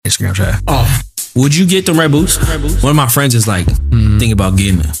Instagram chat. Oh. Would you get them red boots? One of my friends is like thinking about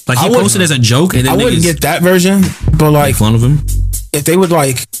getting it. Like he posted as a joke, and then I wouldn't get that version, but like fun of him. If they would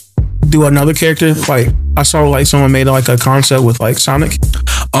like do another character, like I saw like someone made like a concept with like Sonic.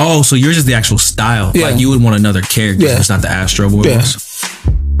 Oh, so yours is the actual style. Yeah. Like you would want another character. Yeah. It's not the Astro Boy. Yeah.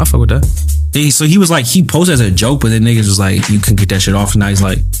 I fuck with that. So he was like, he posted as a joke, but then niggas was like, you can get that shit off. And now he's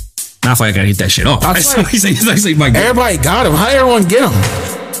like, nah, I feel like I gotta get that shit off. He's like, everybody got him. How everyone get him?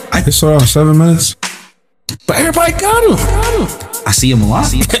 It's saw 7 minutes. But everybody got him. I see him a lot.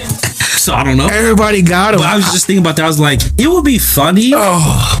 So I don't know. Everybody got him. But I was just thinking about that. I was like, it would be funny,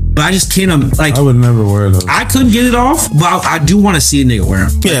 but I just can't. Like, I would never wear those. I couldn't get it off, but I do want to see a nigga wear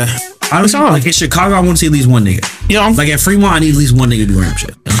them. Yeah. I don't know. Like in Chicago, I want to see at least one nigga. Yeah. Like at Fremont, I need at least one nigga to be wearing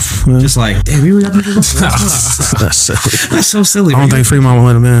shit. Just like, damn, we got niggas. That's silly. That's so silly. I don't think Fremont will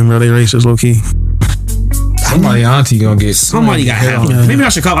let him in, bro. They racist low key. Somebody auntie gonna get somebody got hell. Yeah. Maybe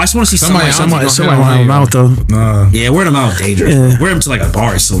not Chicago. I just want to see somebody want him out though. Yeah, wear them out dangerous. Yeah. Wear them to like a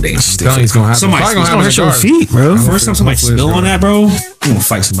bar is so dangerous. He's gonna have somebody gonna hurt your feet, bro. First time somebody spill on that, bro, I'm gonna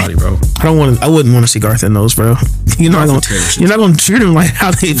fight somebody, bro. I wouldn't want to see Garth in those, bro. You're not gonna treat him like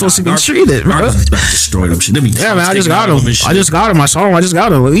how they supposed to be treated, bro. Destroy them shit. Yeah, man. I just got him. I saw him. I just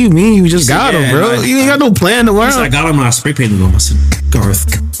got him. What do you mean you just got him, bro? You ain't got no plan to wear him. I got him and I spray painted him. I said, Garth,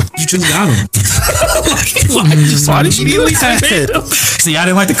 you just got him. Why did you do that? See, I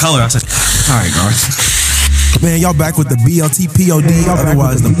didn't like the color. I said, all right, Garth. Man, y'all back with the BLTPOD,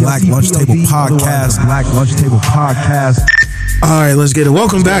 otherwise the Black Lunch Table Podcast. Black Lunch Table Podcast. All right, let's get it.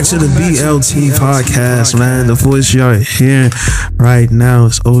 Welcome back to the BLT Podcast, man. The voice y'all hearing right now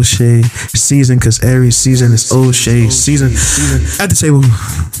is O'Shea season, because every season is O'Shea season. At the table,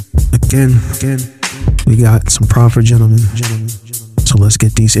 again, we got some proper gentlemen. So let's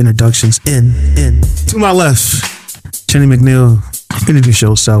get these introductions in. To my left, Jenny McNeil. Introduce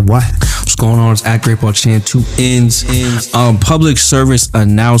yourself. What? What's going on? It's at Great Ball Chan. 2 ends. Public service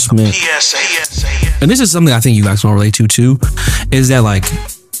announcement. And this is something I think you guys can relate to too. Is that like,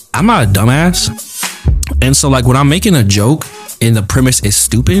 I'm not a dumbass, and so like when I'm making a joke and the premise is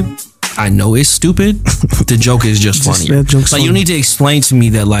stupid, I know it's stupid. The joke is just funny. Like you don't need to explain to me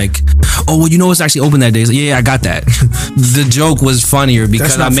that like, oh well, you know it's actually open that day. It's like, yeah, I got that. The joke was funnier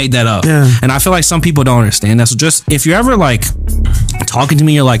because I made that up. Yeah. And I feel like some people don't understand that. So just if you're ever like talking to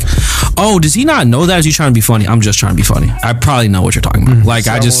me, you're like, oh, does he not know that? Is he trying to be funny? I'm just trying to be funny. I probably know what you're talking about. Like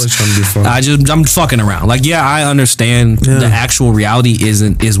I'm fucking around. Like yeah, I understand the actual reality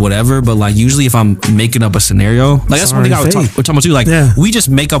is whatever, but like usually if I'm making up a scenario, like that's one thing we're talking about too. Like we just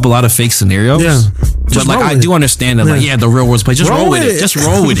make up a lot of fake scenarios. Yeah. But like I do understand that like the real world's place. Just roll with it. Just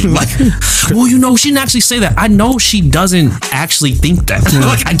roll with it. Like, well, you know, she didn't actually say that. I know she doesn't actually think that.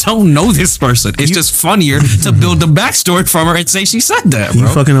 Like I don't know this person. It's just funnier to build the backstory from her and say she said that, bro. You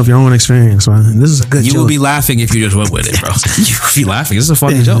fucking up your own experience, man. This is a good joke. You would be laughing if you just went with it, bro. You would be laughing. This is a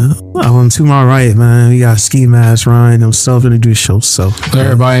funny joke. Well, to my right, man, we got Ski Mask Ryan himself. Introduce yourself.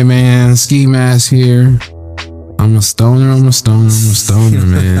 Everybody, man. Ski Mask here. I'm a stoner, man.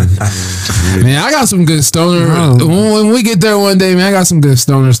 Man, I got some good stoner. When we get there one day, man, I got some good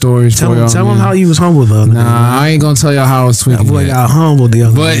stoner stories for y'all. Tell them how you was humble, though. Nah, I ain't gonna tell y'all how I was tweaking. That boy got humble the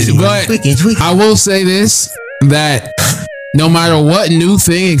other day. But I will say this, that no matter what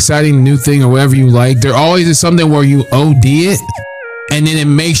exciting new thing, or whatever you like, there always is something where you OD it, and then it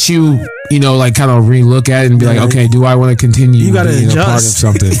makes you, you know, like kind of relook at it and be like, okay, do I want to continue you gotta being adjust. a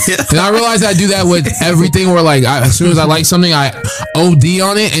part of something? And I realize I do that with everything where like, as soon as I like something, I OD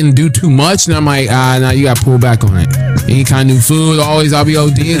on it and do too much. And I'm like, nah, you got to pull back on it. Any kind of new food, always I'll be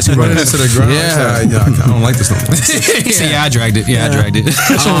ODing too much. To the ground. I don't like this no more. I dragged it. I dragged it.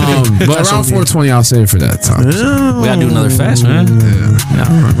 But around 420, I'll save it for that time. We got to do another fast, man.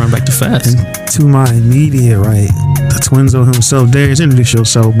 Yeah, run back to fast. And to my immediate right, the Twinzo himself, Darius, introduce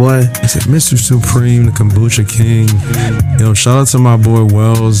yourself, boy. Mr. Supreme, the Kombucha King. You know, shout out to my boy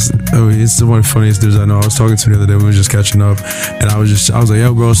Wells. Oh, it's one of the funniest dudes I know. I was talking to him the other day. We were just catching up, and I was like,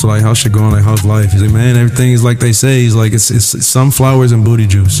 yo, bro, so like, how's shit going? Like, how's life? He's like, man, everything is like they say. He's like, it's sunflowers and booty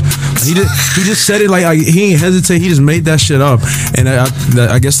juice. He just said it like he ain't hesitate. He just made that shit up, and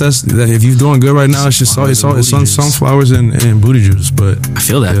I guess that's that. If you're doing good right now, it's just sunflowers and booty juice. But I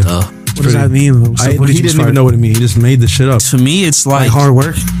feel that though. What does that mean? He didn't even know what it means. He just made the shit up. To me, it's like hard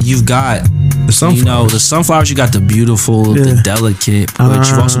work. You've got The sunflowers. You know, the sunflowers, you got the beautiful, the delicate, but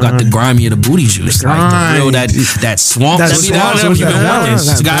you also got the grimy of the booty juice. Like the real, that swamp. That's You gotta have the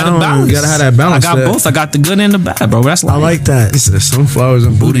balance. You gotta have that balance. I got both. I got the good and the bad, bro. That's I like that. It's the sunflowers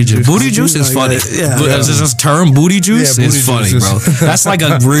and booty juice. Booty juice is funny. This term booty juice is funny, bro. That's like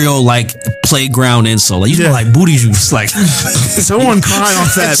a real like playground insult. Like, you smell like booty juice. Like someone crying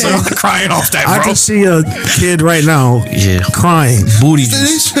off that. Someone crying off that, bro. I can see a kid right now crying. Booty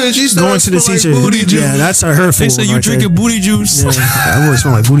juice. She's going to the teacher. Yeah, that's a hurtful. They say you drinking booty juice. Yeah, I always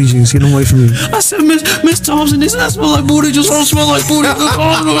smell like booty juice. Get away from me. I said, Miss Thompson, they said I smell like booty juice. I don't smell like booty juice.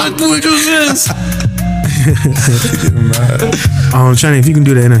 I don't know what booty juice is. Channing, if you can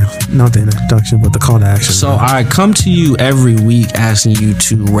do not the introduction, but the call to action. So I come to you every week asking you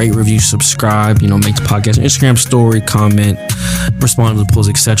to rate, review, subscribe, make the podcast an Instagram story, comment, respond to the polls,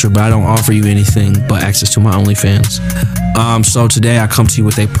 etc. But I don't offer you anything but access to my OnlyFans. So today I come to you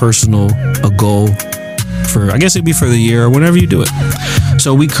with a goal for, I guess it'd be for the year or whenever you do it.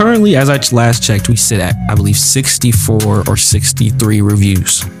 So we currently, as I last checked, we sit at, I believe, 64 or 63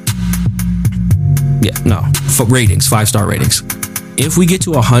 reviews. Yeah, no, for ratings, 5-star ratings. If we get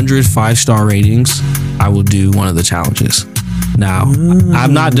to 100 5-star ratings, I will do one of the challenges. Now,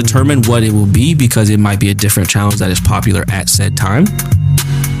 I'm not determined what it will be because it might be a different challenge that is popular at said time.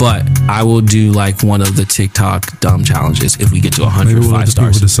 But I will do like one of the TikTok dumb challenges if we get to 100 5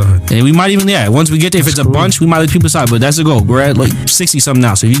 stars. And we might even, once we get there, if it's a bunch, we might let people decide. But that's the goal. We're at like 60 something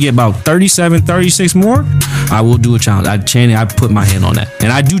now. So if you get about 37, 36 more, I will do a challenge. I put my hand on that.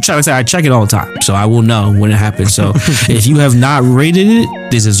 And I do I check it all the time. So I will know when it happens. So if you have not rated it,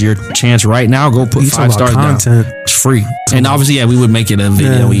 this is your chance right now. Go put 5 stars down. It's free. And obviously, we would make it a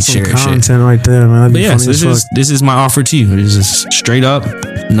video. We share it. Content right there, man. But yes, this is my offer to you. This is straight up.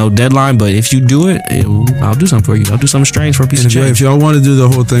 No deadline, but if you do it, I'll do something for you. I'll do something strange for a piece of change. If y'all want to do the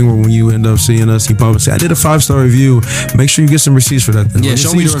whole thing where when you end up seeing us, you probably say, I did a 5-star review. Make sure you get some receipts for that. Yeah,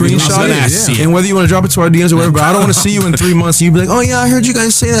 show me the screenshot. And whether you want to drop it to our DMs or whatever, but I don't want to see you in 3 months and you be like, oh yeah, I heard you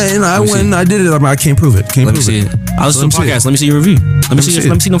guys say that and I went and I did it. I can't prove it. Let me see it. I listen to the podcast. Let me see your review. Let me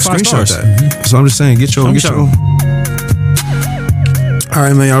see no 5 stars. So I'm just saying, get your. All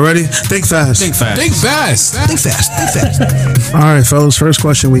right, man, y'all ready? Think fast. All right, fellas, first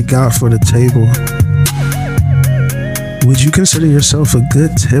question we got for the table. Would you consider yourself a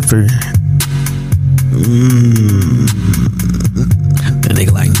good tipper? A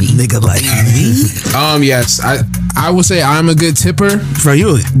nigga like me. Yes, I would say I'm a good tipper. For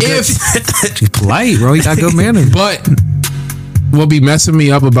you, you're polite, bro. You got good manners. But what be messing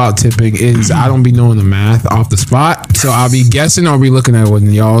me up about tipping is I don't be knowing the math off the spot, so I'll be guessing. I'll be looking at what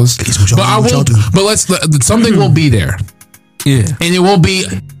y'all's. But I won't. But something will be there. Yeah, and it will be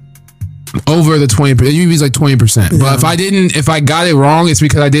over the 20%. It usually is like 20%. But if I got it wrong, it's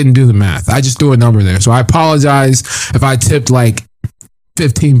because I didn't do the math. I just threw a number there. So I apologize if I tipped like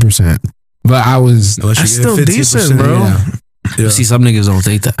 15%. But that's still decent, bro. Yeah. See, some niggas don't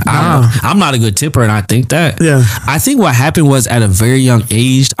think that. I'm not a good tipper, and I think that. Yeah. I think what happened was at a very young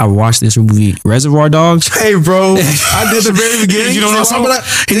age, I watched this movie Reservoir Dogs. Hey, bro, I did the very beginning. You don't know something?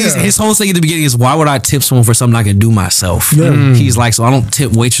 His whole thing at the beginning is, why would I tip someone for something I can do myself? Yeah. He's like, so I don't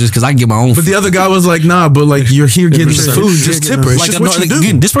tip waitresses because I can get my own. But the other guy was like, nah, but like you're here getting food, just tip her. Like,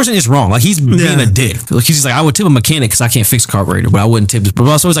 this person is wrong. Like, he's being a dick. Like, he's like, I would tip a mechanic because I can't fix a carburetor, but I wouldn't tip this. But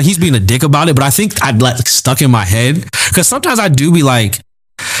also, it's like he's being a dick about it. But I think I'd like stuck in my head because sometimes I do be like,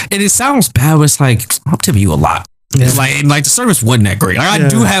 and it sounds bad, but it's like, I'm tipping you a lot. Yeah. It's like the service wasn't that great. Like, I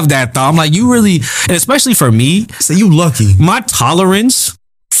do have that thought. I'm like, you really, and especially for me, so you lucky. My tolerance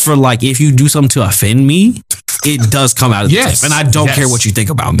for like, if you do something to offend me, it does come out of the tip. And I don't care what you think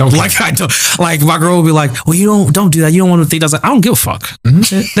about me. I don't, like my girl will be like, well, you don't do that. You don't want to think that's like, I don't give a fuck.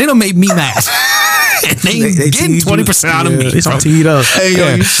 Mm-hmm. They don't make me mad. they getting 20% out of me. It's teed up. Hey,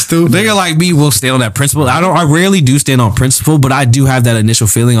 yo, you stupid. Nigga like me will stay on that principle. I rarely do stand on principle, but I do have that initial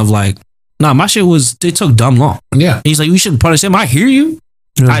feeling of like, nah, my shit it took dumb long. Yeah. And he's like, you shouldn't punish him. I hear you.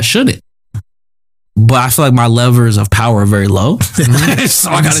 Yeah. I shouldn't. But I feel like my levers of power are very low. So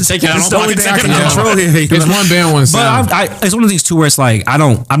I gotta take it out. It's one band one sound. But it's one of these two where it's like, I'm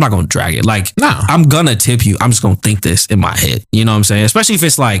not gonna drag it. Like, I'm gonna tip you. I'm just gonna think this in my head. You know what I'm saying? Especially if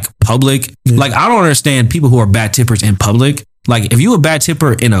it's like public. Yeah. Like, I don't understand people who are bad tippers in public. Like, if you a bad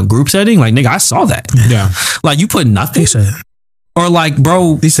tipper in a group setting, like, nigga, I saw that. Yeah. Like, you put nothing. Or like,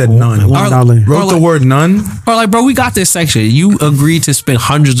 bro, he said none. $1. Wrote the word none. Or like, bro, we got this section. You agreed to spend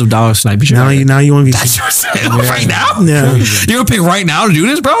hundreds of dollars tonight. Now you want to be right now? Yeah. You're gonna pick right now to do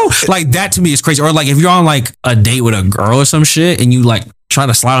this, bro? Like, that to me is crazy. Or like, if you're on like a date with a girl or some shit and you like trying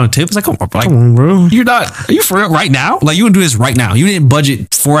to slide on a tip. It's like, come come on, bro. You're not. Are you for real right now? Like you would do this right now. You didn't budget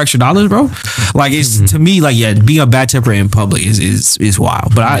 $4 extra, bro. Like it's to me like being a bad tipper in public is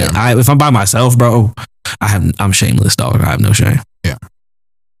wild. But I if I'm by myself, bro, I'm shameless, dog. I have no shame. Yeah.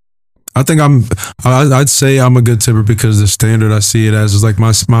 I think I'd say I'm a good tipper because the standard I see it as is like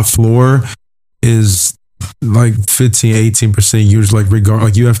my floor is like 15-18% usually, like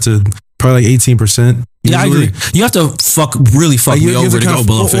like you have to probably like 18%. Yeah, I agree. You have to really fuck me over to go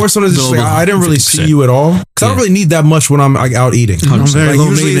below 50. Or sometimes it's like, I didn't really see you at all. Because I don't really need that much when I'm like out eating. I'm very low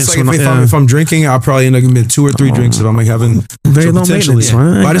usually it's maintenance. like if I'm drinking, I'll probably end up getting 2 or 3 drinks if I'm like having very low maintenance.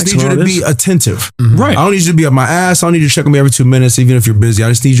 But I just need you to be attentive. Right. I don't need you to be up my ass. I don't need you to check on me every 2 minutes, even if you're busy. I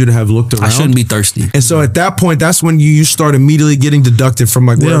just need you to have looked around. I shouldn't be thirsty. And so at that point, that's when you start immediately getting deducted from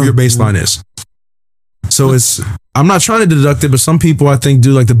like whatever your baseline is. So I'm not trying to deduct it, but some people I think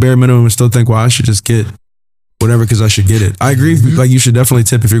do like the bare minimum and still think, well, I should just get whatever because I should get it. I agree. Like you should definitely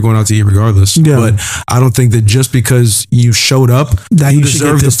tip if you're going out to eat regardless. Yeah. But I don't think that just because you showed up that you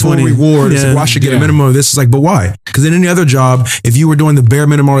deserve the full reward. It's like, well, I should get a minimum of this. It's like, but why? Because in any other job, if you were doing the bare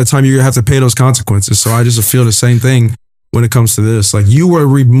minimum all the time, you're going to have to pay those consequences. So I just feel the same thing when it comes to this. Like you were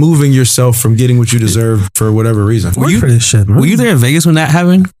removing yourself from getting what you deserve for whatever reason. Were you there in Vegas when that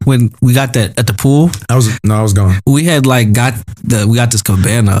happened? When we got that at the pool? I was gone. We had like got this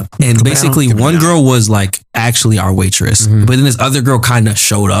cabana, and basically one girl was like actually our waitress, but then this other girl kind of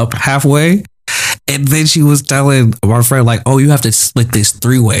showed up halfway. And then she was telling our friend, like, oh, you have to split this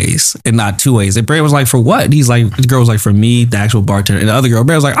 3 ways and not 2 ways. And Brad was like, for what? And he's like, the girl was like, for me, the actual bartender. And the other girl,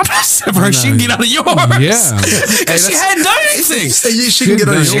 Brad was like, I'm not for her. She can get out of yours. Yeah. Because she hadn't done anything. She can get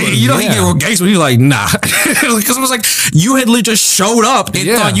out of yours. You know, he get real gangster. He was like, nah. Because it was like, you had literally just showed up and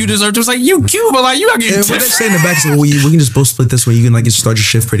thought you deserved it. It was like, you cute, but like, you got to get what they say in the back is, well, we can just both split this way. You can like start your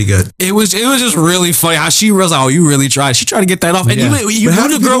shift pretty good. It was just really funny how she was like, oh, you really tried. She tried to get that off. And you knew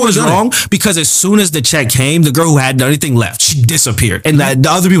the girl was wrong because as soon as the check came, the girl who hadn't done anything left. She disappeared. And the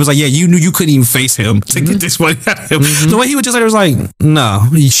other people was like, yeah, you knew you couldn't even face him to get this money out of him. The way he was just like, it was like, no,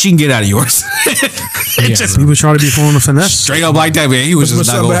 she can get out of yours. He was trying to be pulling a finesse. Straight up like that, man. He was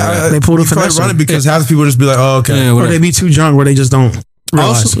just not going for that. They pulled a finesse. Run it because half the people just be like, oh, okay. Or they be too drunk where they just don't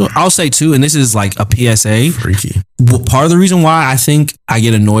realize. I'll say too, and this is like a PSA. Freaky. Part of the reason why I think I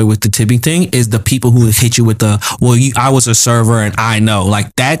get annoyed with the tipping thing is the people who hit you with the, well, I was a server and I know.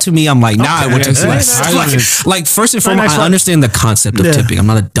 Like that to me, I'm like, nah, I went to like first and foremost, I understand the concept of tipping. I'm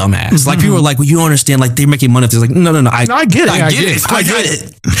not a dumbass. Like people are like, well, you don't understand, like they're making money. It's like, no, I get it. I get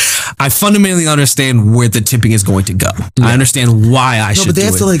it. I fundamentally understand where the tipping is going to go. I understand why I should but they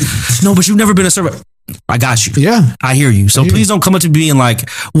have to like, no, but you've never been a server. I got you. Yeah. I hear you. So please don't come up to being like,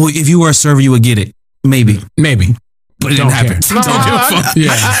 well, if you were a server, you would get it. Maybe. But it didn't happen. Is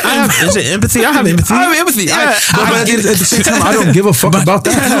it empathy? I have empathy. I have empathy. But at the same time, I don't give a fuck about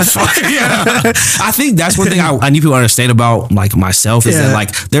that. I think that's one thing I need people to understand about like myself is that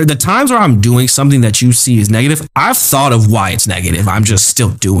like the times where I'm doing something that you see is negative, I've thought of why it's negative. I'm just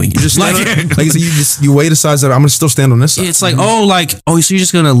still doing it. Just like you weigh the sides that I'm gonna still stand on this side. It's like, so you're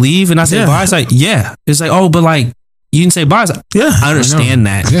just gonna leave and I say bye? It's like, yeah. It's like, oh, but like you didn't say bye. Like, I understand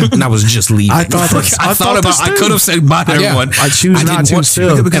that. Yeah. And I was just leaving. I could have said bye to everyone. I choose not to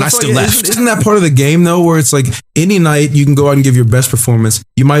still. And I still left. Isn't that part of the game though, where it's like any night you can go out and give your best performance,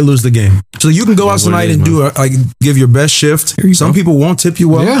 you might lose the game. So you can go out tonight and give your best shift. Some people won't tip you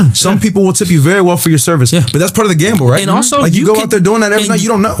well. Yeah. Some people will tip you very well for your service. Yeah. But that's part of the gamble, right? And also, like you go out there doing that every night, you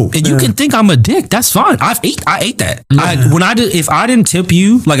don't know. And you can think I'm a dick. That's fine. I ate that. If I didn't tip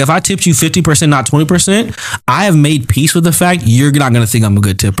you, like if I tipped you 50%, not 20%, I have made peace with the fact you're not going to think I'm a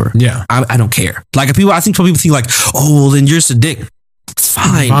good tipper. Yeah. I don't care. Like I think some people think like, oh, well, then you're just a dick. It's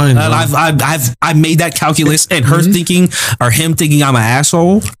fine. I've made that calculus and her thinking or him thinking I'm an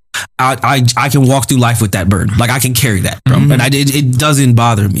asshole. I can walk through life with that burden. Like I can carry that, bro. And it doesn't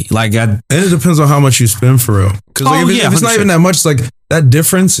bother me. Like and it depends on how much you spend for real. Because if it's not even that much, it's like that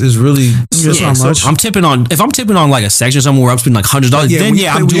difference is really not much. I'm tipping on like a section somewhere where I'm spending like $100.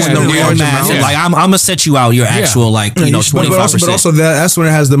 I'm doing the real math. Like I'm gonna set you out your actual 25%. But also that's when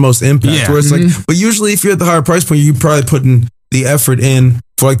it has the most impact. Where it's like, but usually if you're at the higher price point, you're probably putting the effort in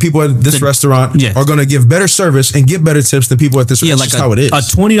for like people at this restaurant are going to give better service and get better tips than people at this restaurant. Like that's how it is. A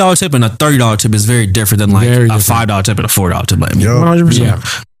 $20 tip and a $30 tip is very different than like a $5 tip and a $4 tip. Like, 100%. Yeah.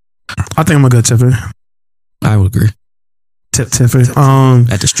 I think I'm a good tipper. I would agree. Tipper.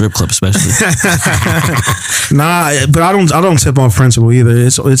 At the strip club, especially. Nah, but I don't tip on principle either.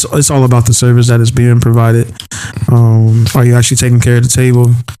 It's all about the service that is being provided. Are you actually taking care of the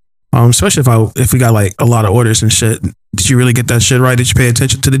table? Especially if we got like a lot of orders and shit. Did you really get that shit right? Did you pay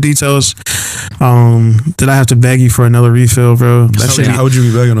attention to the details? Did I have to beg you for another refill, bro? How would you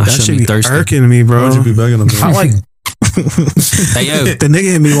be begging them? That shit be irking me, bro. How would you be begging them? I like. Hey, yo. The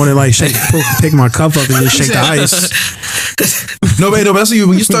nigga in me wanted like pick my cup up and just shake the ice. No, but that's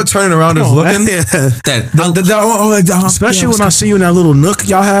when you start turning around and looking. Especially when I see you in that little nook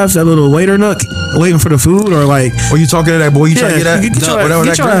y'all have, that little waiter nook, waiting for the food, or like, or you talking to that boy? You trying to get that?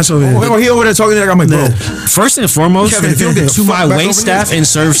 Get your ass over here. He over there talking to that. I'm like, bro. First and foremost, to my wait staff and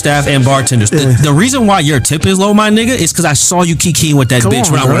serve staff and bartenders, the reason why your tip is low, my nigga, is because I saw you kikiing with that bitch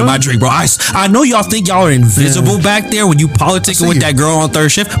when I wanted my drink, bro. I know y'all think y'all are invisible back there when you politicking with that girl on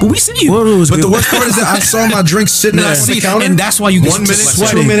third shift, but we see you. But the worst part is that I saw my drink sitting on the counter, and that's why you get 1 minute,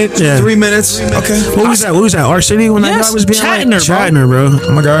 sweating. 2 minutes, 3 minutes. Okay. What was that? Our City when that guy was being chatting her, bro.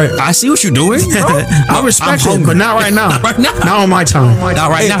 Oh my god. I see what you're doing, bro. I respect it, but not right now. Not right now. Not on my time. Not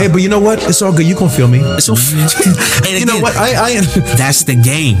right now. Hey, but you know what? It's all good. You gonna feel me. And you know what? That's the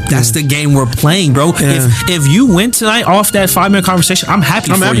game. That's the game we're playing, bro. If you win tonight off that 5-minute conversation, I'm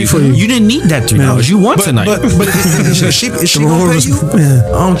happy for you. You didn't need that $3. You won tonight. But is she gonna pay you?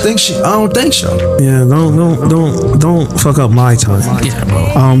 Yeah. I don't think so. Yeah, don't fuck up my time. Yeah,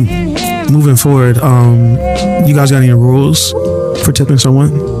 bro. Moving forward, you guys got any rules for tipping someone?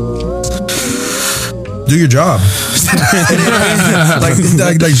 Do your job. like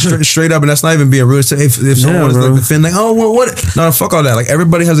straight up, and that's not even being rude. If someone is like defending, like, oh, well, what? No, fuck all that. Like,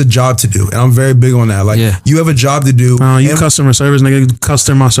 everybody has a job to do, and I'm very big on that. Like, you have a job to do. You customer service, nigga,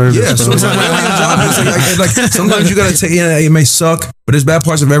 customer service. Yeah, so it's like sometimes you gotta take. Yeah, it may suck, but there's bad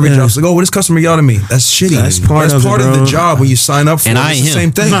parts of every job. It's like, oh, what is customer yelling at me? That's shitty. That's part of the job when you sign up for. And it. I ain't It's the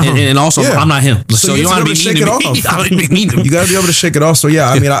him. same thing. And also, I'm not him. So you want to be shake it off. You You gotta be able to shake it off. So yeah,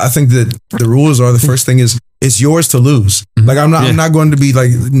 I mean, I think that the rules are, the first thing is, it's yours to lose. Like, I'm not going to be like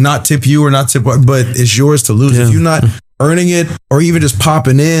not tip you or not tip, but it's yours to lose. If you're not earning it, or even just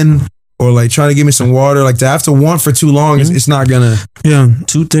popping in, or like trying to give me some water, like to have to want for too long, it's not gonna. Yeah.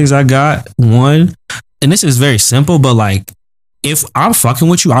 2 things I got. One, and this is very simple, but like, if I'm fucking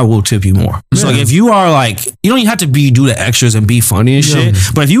with you, I will tip you more. So like, if you are like, you don't even have to do the extras and be funny and shit.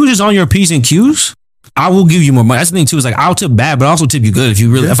 But if you were just on your P's and Q's, I will give you more money. That's the thing too. Is like, I'll tip bad, but I'll also tip you good if you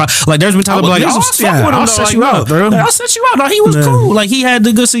really. If I like, there's been times like, I'll set you out, bro. I'll set you out. No, he was cool. Like, he had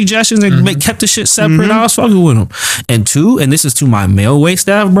the good suggestions and kept the shit separate. I was fucking with him. And 2, and this is to my male wait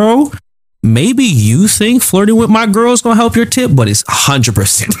staff, bro. Maybe you think flirting with my girl is gonna help your tip, but it's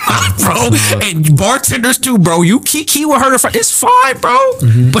 100% not, bro. And bartenders too, bro. You kiki with her, it's fine, bro.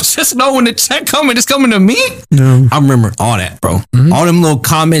 But just know when the check coming, it's coming to me. I remember all that, bro. All them little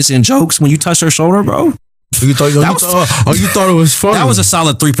comments and jokes when you touch her shoulder, bro. You thought it was funny. That was a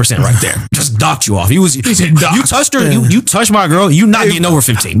solid 3% right there. Just docked you off. You touched her. You touched my girl. You not getting over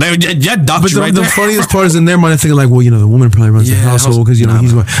 15. That docked you right there. The funniest part is in their mind, thinking like, well, the woman probably runs the household because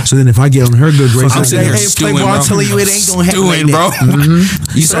he's. So then if I get on her good graces, I'm sitting here stewing, bro. I'm telling you, it ain't gonna happen. Stewing, bro.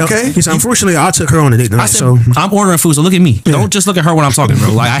 You said okay. He said, unfortunately, I took her on a date tonight. So I'm ordering food. So look at me. Don't just look at her when I'm talking,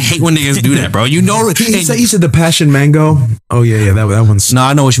 bro. Like, I hate when niggas do that, bro. You know. He said the passion mango. Oh yeah, that one's. No,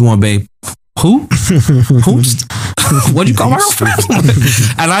 I know what you want, babe. Who? What'd you call my girlfriend?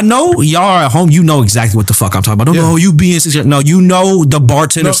 And I know y'all are at home. You know exactly what the fuck I'm talking about. Don't know you being sincere. No, you know the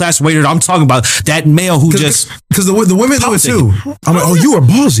bartender / waiter I'm talking about. That male who just because the women do it too. I'm like, oh, you are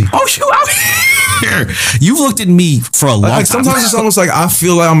ballsy. Oh, you out here. You've looked at me for a long time. Sometimes it's almost like I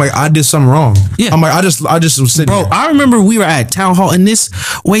feel like I did something wrong. Yeah. I'm like, I just was sitting. Bro, I remember we were at town hall and this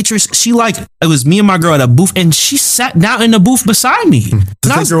waitress, it was me and my girl at a booth, and she sat down in the booth beside me. To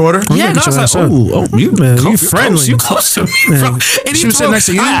take your order? Yeah, and I was like, oh, you friendly. You close to me, bro. And she was sitting next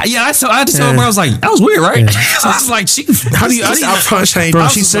to you? I just told her, I was like, that was weird, right? I was like, how do you bro,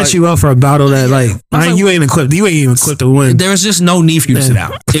 she set you up for a battle that you ain't equipped to win. There was just no need for you to sit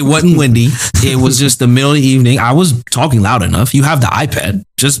down. It wasn't windy. It was just the middle of the evening. I was talking loud enough. You have the iPad.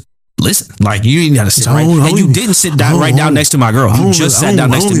 Just listen. Like, you didn't have to sit and you didn't sit down down next to my girl. You just sat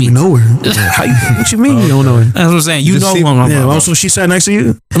down next to me. I don't even know her. What you mean you don't know her? That's what I'm saying. You know who I'm about. Also, she sat next to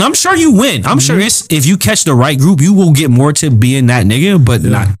you? And I'm sure you win. I'm sure if you catch the right group, you will get more to being that nigga, but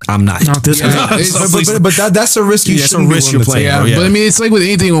I'm not. Not this but that's a risk that's a risk you're playing. Yeah, but I mean, it's like with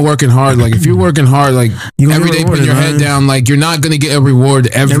anything with working hard. Like, if you're working hard, like, every day putting your head down, like, you're not going to get a reward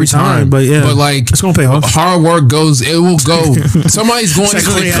every time. But like, it's going to pay off. Hard work it will go. Somebody's going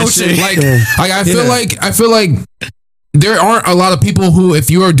to I feel like there aren't a lot of people who, if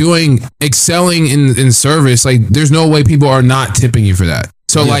you are excelling in service, like, there's no way people are not tipping you for that.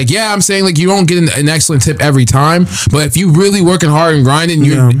 So I'm saying, like, you don't get an excellent tip every time, but if you really working hard and grinding,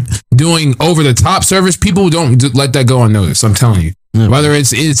 you're doing over the top service, people don't let that go unnoticed. I'm telling you. Whether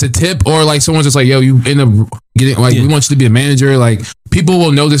it's a tip or like someone's just like, yo, you end up getting like we want you to be a manager. Like people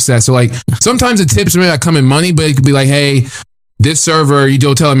will notice that. So like sometimes the tips may not come in money, but it could be like, hey, this server, you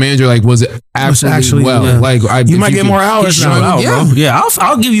don't tell a manager like was it actually well. Yeah. Like you might get more hours now, bro. Yeah,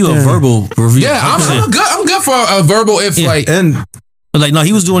 I'll give you a verbal review. Yeah, I'm good for a verbal if like and. Like, no,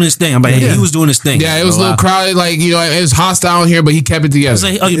 he was doing his thing. I'm like, he was doing his thing. Yeah, it was a little crowded, like, you know, it was hostile in here, but he kept it together.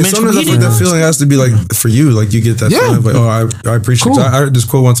 Sometimes I think that feeling has to be like for you. Like, you get that feeling of like, oh, I appreciate it. I heard this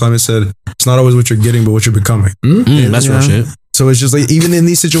quote one time. It said, it's not always what you're getting, but what you're becoming. That's real shit. So it's just like, even in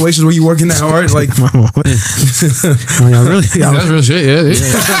these situations where you're working that hard, like, that's real shit,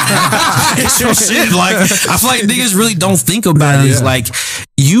 It's real shit. Like, I feel like niggas really don't think about it. It's like,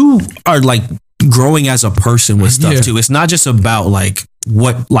 you are like, growing as a person with stuff too. It's not just about like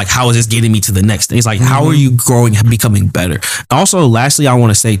how is this getting me to the next thing. It's like how are you growing and becoming better. Also, lastly, I want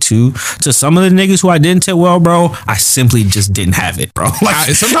to say too, to some of the niggas who I didn't tip well, bro, I simply just didn't have it, bro.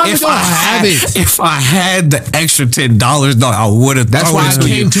 Like sometimes I have it. If I had the extra $10, no, I would have. That's why I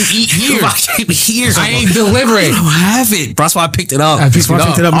came to eat here. I came here. I ain't delivering. I don't have it. That's why I picked it up. I picked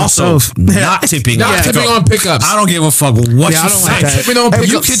it up myself. Not tipping. Not tipping on pickups. I don't give a fuck what you say. Tipping on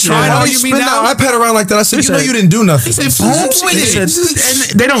pickups. You can try it. You mean now? I pat around like that. I said, you know, you didn't do nothing. He said,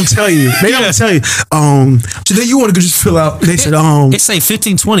 and they don't tell you. They don't tell you. So then you want to just fill out. They said, it say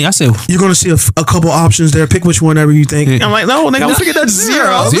 15-20. I said, you're going to see a couple options there. Pick which one ever you think. I'm like, no, nigga, look at that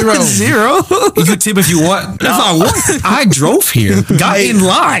zero. You can tip if you want. If I want. I drove here. Got in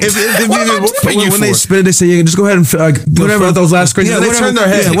line. When they spit it, they say, yeah, just go ahead and whatever those last screens. They turn their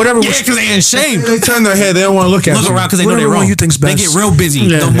head. Whatever. Yeah, because they in shame. They turn their head. They don't want to look at. Look around because they know they're wrong. You think's best. They get real busy.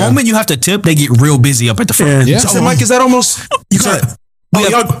 The moment you have to tip, they get real busy up at the front. Yeah. So, Mike, is that almost? We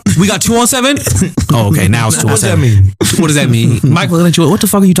got 2 on 7. Oh, okay. Now it's 2 on 7. What does that mean? Mike, looking at you. What the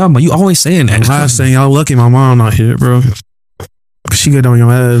fuck are you talking about? You always saying that. I was saying, y'all lucky my mom not here, bro. She get on your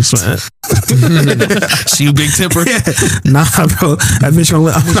ass, man. She a big tipper? Nah, bro. That bitch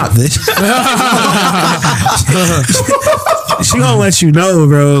gonna I'm not bitch. She gonna let you know,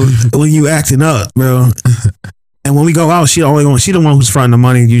 bro, when you acting up, bro. And when we go out, she the one who's fronting the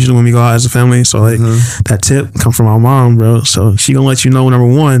money usually when we go out as a family. So like that tip come from my mom, bro. So she gonna let you know, number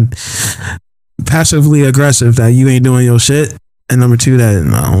one, passively aggressive, that you ain't doing your shit. And number two, that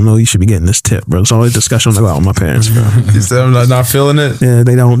I don't know, you should be getting this tip, bro. It's always discussion about with my parents, bro. Is them not feeling it? Yeah,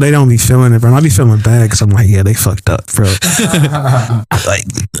 they don't be feeling it, bro. And I be feeling bad because I'm like, yeah, they fucked up, bro. Like,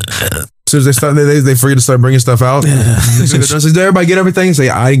 so they forget to start bringing stuff out. Yeah. Did everybody get everything? Say,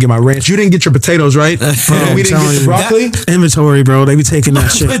 I didn't get my ranch. You didn't get your potatoes, right? Bro, we didn't get the broccoli. Inventory, bro. They be taking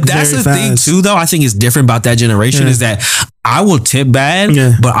that shit. But that's the fast. thing too, though. I think it's different about that generation is that I will tip bad,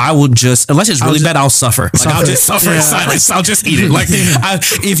 but I will just, unless it's really bad, I'll suffer. Like I'll just suffer in silence. I'll just eat it. Like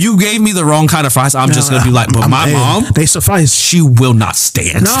if you gave me the wrong kind of fries, I'm just gonna be like, but my mom, they suffice. She will not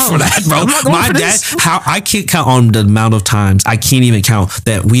stand for that, bro. My dad, I can't count on the amount of times, I can't even count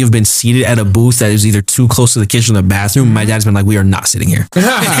that we have been seated at a booth that is either too close to the kitchen or the bathroom. My dad's been like, we are not sitting here,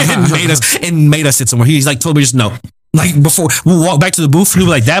 and made us sit somewhere. He's like, told me just no. Like before we walk back to the booth, he'll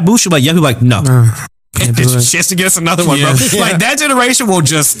be like, that booth? She'll be like, yeah. He'll be like, no. And she has to get us another one, bro. Like that generation will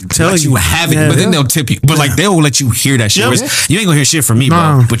just let you have it, but then they'll tip you. But like they will let you hear that shit. You ain't gonna hear shit from me,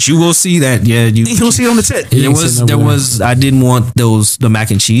 bro. But you will see that. Yeah, you'll see it on the tip. There was. I didn't want the mac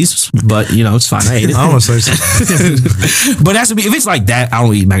and cheese, but you know it's fine. I ate it. I almost say something. But that's if it's like that, I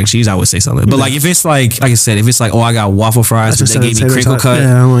don't eat mac and cheese. I would say something. But like if it's like I said, if it's like, oh, I got waffle fries, but they gave me crinkle cut.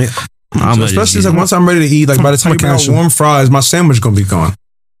 Yeah, I'm like, especially like once I'm ready to eat, like by the time you bring out warm fries, my sandwich gonna be gone.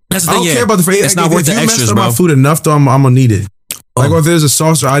 That's the thing, I don't care about the fries. It's not worth the extras, bro. My food enough though, I'm gonna need it. Like, if there's a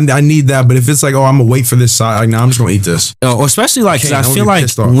sauce, I need that. But if it's like, oh, I'm gonna wait for this side, like, nah, I'm just gonna eat this. Oh, especially like, cause I feel like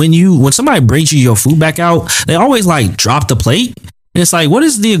when somebody brings you your food back out, they always like drop the plate. And it's like, what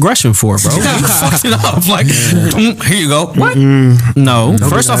is the aggression for, bro? You fucked it up. Like, here you go. What? No.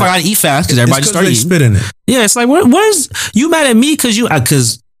 First off, I gotta eat fast because everybody just started eating. Spit in it. Yeah, it's like, what is you mad at me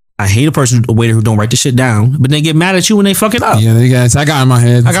because I hate a waiter who don't write the shit down, but they get mad at you when they fuck it up. Yeah, I got in my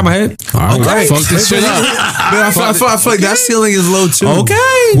head. I got my head. Okay. Fuck this shit up. I feel like that ceiling is low too.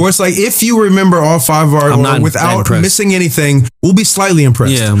 Okay. Where it's like, if you remember all 5 of our without missing anything, we'll be slightly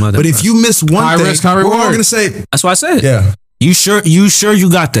impressed. Yeah, I'm not but if you miss one high thing, risk, high we're reward. all gonna say. That's what I said. Yeah. You sure you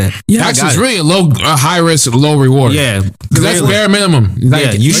got that? Yeah, it's really a high risk, low reward. Yeah, that's bare minimum.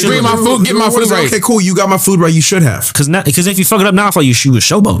 Like, you should bring my food, get my food right. Okay, cool. You got my food right. You should have. Because if you fuck it up now, I thought you was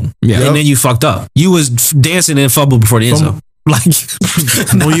showboating. Yeah, and then you fucked up. You was dancing and fumbled before the end zone. Like, on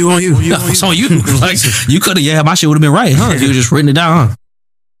you. It's on you. Like, you could have. Yeah, my shit would have been right, huh? If you just written it down, huh?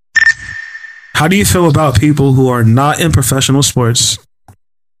 How do you feel about people who are not in professional sports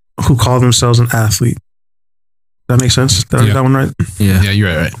who call themselves an athlete? That makes sense. Did I get that one right? Yeah. Yeah,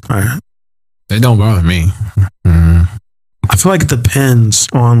 you're right. All right. They don't bother me. I feel like it depends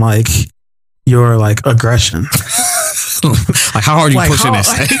on like your like aggression. Like how hard are you pushing this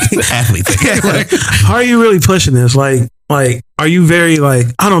athlete thing? How are you really pushing this? Like, are you very like,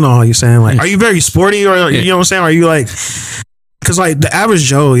 I don't know how you're saying, like, are you very sporty or you know what I'm saying? Are you like, cause like the average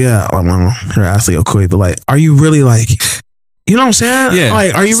Joe, yeah, I don't know, you're an athlete or quick, but like, are you really like, you know what I'm saying? Yeah.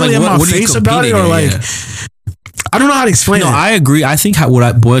 Like, are you really in my face about it or like, I don't know how to explain it. No, I agree. I think what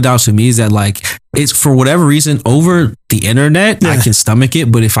I boiled down to me is that like it's for whatever reason over the internet I can stomach it,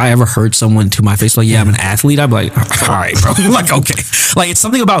 but if I ever heard someone to my face like, yeah, I'm an athlete, I'd be like, all right, bro. Like, okay. Like it's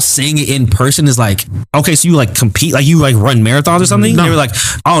something about saying it in person is like, okay, so you like compete, like you like run marathons or something. No. They were like,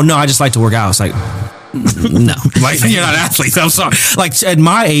 oh no, I just like to work out. It's like, no, like you're not an athlete. I'm sorry. Like at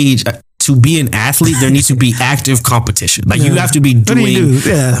my age, to be an athlete, there needs to be active competition. Like you have to be doing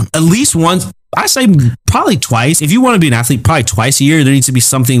at least once. I say probably twice. If you want to be an athlete, probably twice a year. There needs to be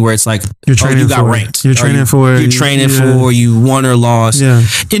something where it's like, you got ranked. You're training for. You won or lost. Yeah.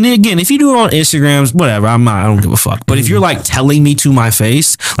 And then again, if you do it on Instagrams, whatever. I don't give a fuck. But if you're like telling me to my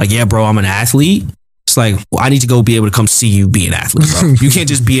face, like, yeah, bro, I'm an athlete. It's like, well, I need to go be able to come see you be an athlete, bro. You can't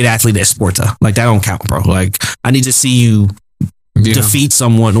just be an athlete at Sporta. Like that don't count, bro. Like I need to see you defeat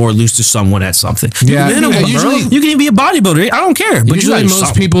someone or lose to someone at something. Yeah, usually you can even be a bodybuilder. I don't care. But usually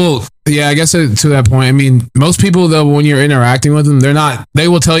most people, I guess to that point, I mean, most people though, when you're interacting with them, they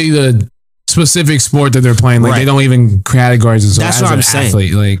will tell you the specific sport that they're playing. Like they don't even categorize it. That's what I'm saying.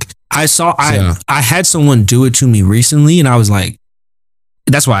 Athlete. Like I had someone do it to me recently, and I was like,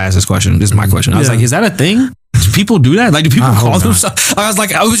 that's why I asked this question. This is my question. I was like, is that a thing? Do people do that? Like, do people call themselves? I was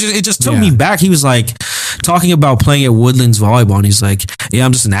like, it just took me back. He was like talking about playing at Woodlands volleyball, and he's like, yeah,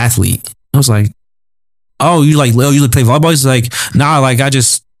 I'm just an athlete. I was like, oh, you play volleyball? He's like, nah, like I'm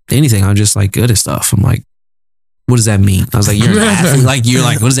just like good at stuff. I'm like, what does that mean? I was like, you're an athlete. Like, you're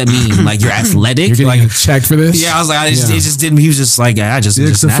like, what does that mean? Like, you're athletic? You're like, check for this? Yeah, I was like, it just didn't, he was just like, just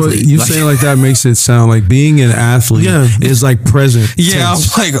an athlete. You saying like that makes it sound like being an athlete is like present. Yeah, I'm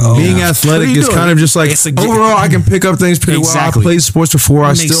like, being athletic is kind of just like, overall, I can pick up things pretty well. I played sports before.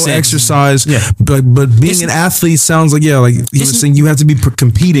 I still exercise. But being an athlete sounds like, like you were saying, you have to be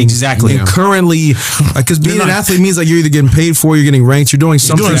competing. Exactly. And currently, like, because being an athlete means like you're either getting paid for, you're getting ranked, you're doing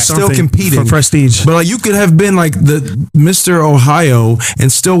something, still competing. For prestige. But like you could have been like the Mr. Ohio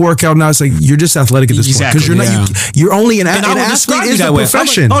and still work out. Now it's like you're just athletic at this point because you're not. You're only an athlete is a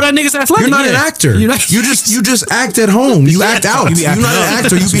profession. Like, that nigga's athletic. You're not an actor. You just act at home. You act out. You're not an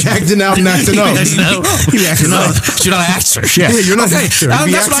actor. You be acting out and acting up. You acting up. You're not an actor. Yeah, you're not an actor.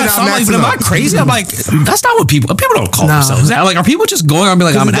 That's what I thought. Like, but am I crazy? I'm like, that's not what people don't call themselves that. Like, are people just going on and be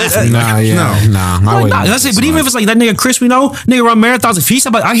like, I'm an athlete? Nah. Let's say, but even if it's like that nigga Chris, nigga run marathons and feast,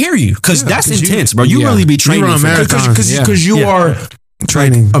 I'm like, I hear you because that's intense, bro. You really be training for marathons. Because you are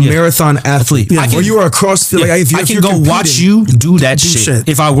training a marathon athlete, or you are across. Like, if I can go watch you do that shit.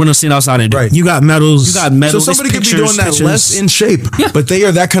 If I want to sit outside and do it, you got medals. So somebody could be doing that less in shape, but they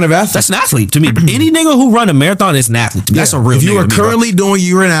are that kind of athlete. That's an athlete to me. Any nigga who run a marathon is an athlete. That's a real. If you are currently doing,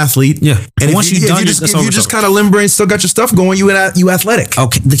 you're an athlete. Yeah, and once you just kind of limber and still got your stuff going, you athletic.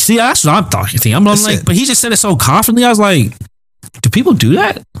 Okay, see, that's what I'm talking. I'm like, but he just said it so confidently. I was like, do people do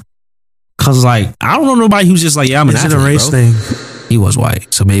that? Cause like I don't know nobody who's just like, yeah, I'm an athlete. It's a race thing. He was white,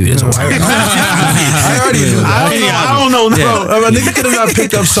 so maybe it's white. I already knew that. I don't know. I think he could have not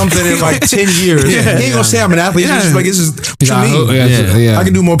picked up something in like 10 years. He ain't gonna say I'm an athlete. It's just like, it's just to me. I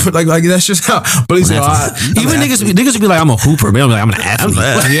can do more. Like that's just how. But he's even niggas would be like, I'm a hooper. Man, I'm like, I'm an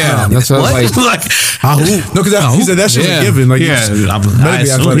athlete. Yeah, that's what I was like. I hoop. No, because he said that shit was given. Like,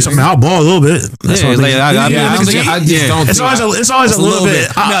 I'll ball a little bit. I just don't. It's always a little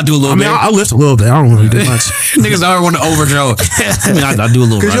bit. I do a little bit. I lift a little bit. I don't really do much. Niggas don't want to overthrow. I do a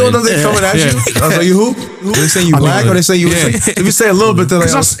little. Because you know they coming at you. I was like, you hoop? They say you black or they say you. If you say a little bit, they're like,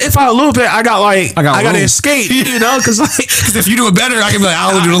 if I a little bit, I got to escape. You know, because if you do it better, I can be like,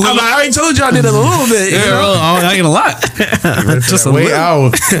 I'll do a little. I already told you I did it a little bit. I get a lot. Just a way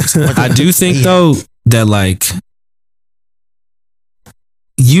out. I do think though that like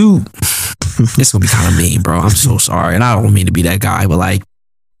it's gonna be kind of mean, bro. I'm so sorry, and I don't mean to be that guy, but like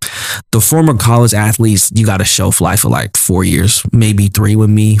the former college athletes, you got to shelf life for like 4 years, maybe 3 with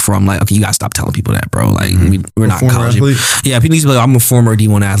me. For I'm like, okay, you got to stop telling people that, bro. Like we're not college. Yeah, people need to be like, I'm a former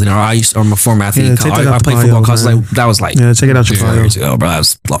D1 athlete, or I'm a former athlete. I played football because like that was like take it out your 4 years ago, bro. That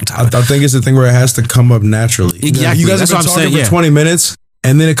was a long time. I think it's the thing where it has to come up naturally. Exactly. You guys have been talking for 20 minutes.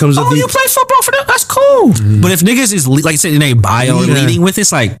 And then it comes up. Oh, you play football for them? That's cool. But if niggas is like I said in a bio leading with,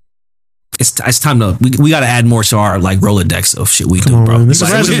 it's like, it's time to we got to add more to our like Rolodex of shit we do, on, bro. man. This is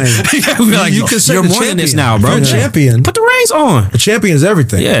Like, resume. we like, You consider you're the more than this champion. now, bro. You're a champion. Put the reins on. A champion is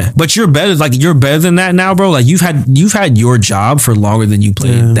everything. Yeah, but you're better. Like you're better than that now, bro. Like you've had your job for longer than you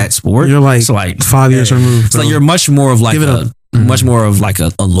played that sport. You're like, so like 5 years removed. it's like bro. you're much more of like Give it a up. much more of like a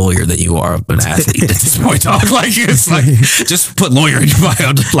lawyer than you are an athlete at this point, dog. Like it's like just put lawyer in your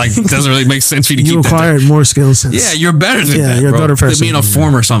bio. Like doesn't really make sense for you to You keep that. acquired more skill sets. Yeah, you're better than Yeah, that. you're a bro. better person. Being a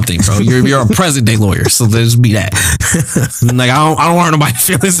former something, bro. You're a present day lawyer, so there's be that. Like I don't want nobody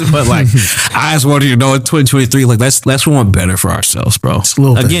feelings, but like I just want you to know in 2023, like let's want better for ourselves, bro. Just a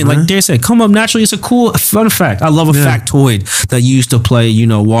little bit, Again, man. like Dare said, come up naturally. It's a cool fun fact. I love a factoid that you used to play,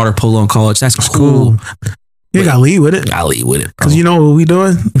 water polo in college. That's cool. You gotta lead with it. I'll leave with it, bro. Because you know what we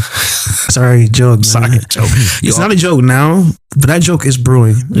doing? Sorry, joke, man. Sorry, joke. It's not a joke now, but that joke is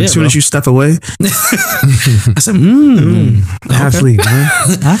brewing. Yeah, as soon bro. as you step away, I said, athlete, man.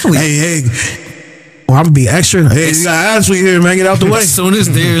 Hey. Well, I'm gonna be extra. Hey, you got athlete here, man. Get out the way. As soon as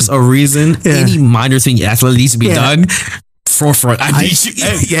there's a reason, any minor thing athlete needs to be done, forefront. I need you.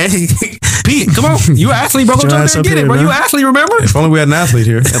 Hey, Pete, come on. You an athlete, bro. Go Your jump ass there and up get here, it, bro. man. You an athlete, remember? If only we had an athlete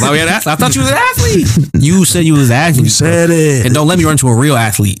here. I thought you was an athlete. You said you was an athlete. You said it. And don't let me run into a real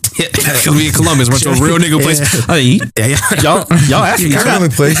athlete. Because we in Columbus, run to a real nigga who plays. Hey, y'all athletes. You currently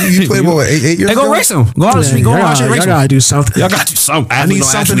play. You played what, 8 years Hey, ago? go race them. Go out the street. Go watch it. Y'all Race them. gotta do something. Y'all got to do something. I need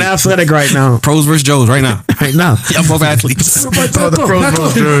something athletic right now. Pros versus Joes right now. Right now. Y'all both athletes. Everybody back up. Back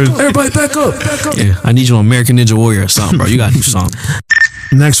up. Everybody back up. Yeah, I need you on American Ninja Warrior or something, bro. You got to do something.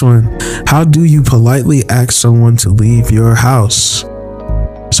 Next one. How do you politely ask someone to leave your house?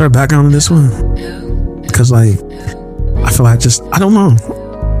 Start background on this one. Because, like, I feel like I don't know.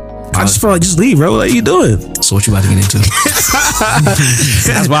 I just feel like just leave, bro. What are you doing? So what you about to get into?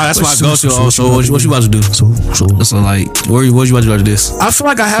 that's why I go to. Oh, so what you about to do? So like, what you about to do after this? I feel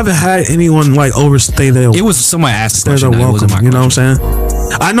like I haven't had anyone like overstay their It was somebody asked the their question. It wasn't my welcome. You know what question. I'm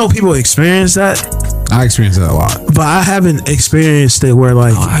saying? I know people experience that, I experienced that a lot. but I haven't experienced it where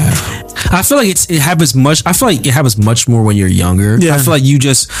like I feel like it happens much. I feel like it happens much more when you're younger. Yeah. I feel like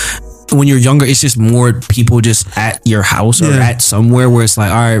when you're younger, it's just more people just at your house or at somewhere where it's like,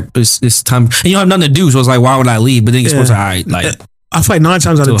 all right, it's time. And you don't have nothing to do, so it's like, why would I leave? But then you're supposed to, all right, like. I feel like 9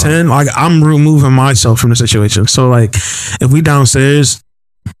 times out of 10, like I'm removing myself from the situation. So like, if we downstairs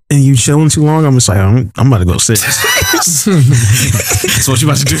and you chilling too long, I'm just like, I'm about to go upstairs. So what you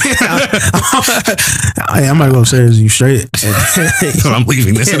about to do? I'm about to go upstairs. You straight? I'm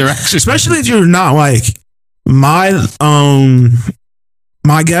leaving this interaction. Especially if you're not like my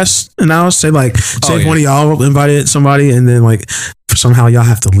guest in the house. Say if one of y'all invited somebody and then like somehow y'all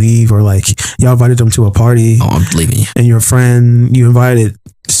have to leave, or like y'all invited them to a party. Oh, I'm leaving you. And your friend you invited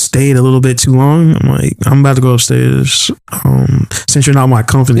stayed a little bit too long. I'm like, I'm about to go upstairs. Since you're not my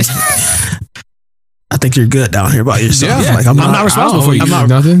company, I think you're good down here by yourself. Yeah. Like, I'm not responsible for you. I'm not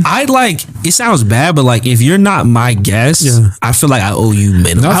nothing. I like. It sounds bad, but like if you're not my guest, I feel like I owe you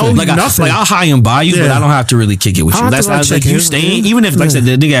minimum. I owe you Like nothing. I'll high and buy you, but Yeah. I don't have to really kick it with I you. don't That's have not to, like check you in. staying. Even if like I said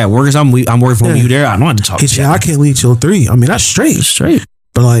the nigga at work or something, I'm working from you there. I don't have to talk. It's, I can't leave till 3. I mean, that's straight.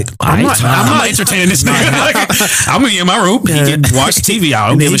 But like, I'm not entertaining this nigga. Like, I'm gonna get in my room. He can watch TV. I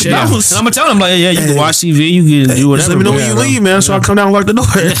don't give a shit. And I'm gonna tell him like, yeah, you can watch TV. You can do whatever. Just let me know when you leave, man. So I'll come down and lock the door.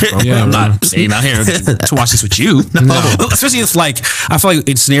 Yeah, I'm not staying out here to watch this with you. No. Especially if like I feel like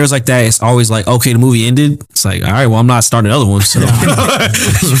in scenarios like that, it's always like, okay, the movie ended. It's like, all right, well, I'm not starting another one, so you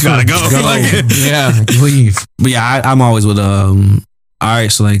gotta go. Like, Yeah, leave. but yeah, I'm always with all right,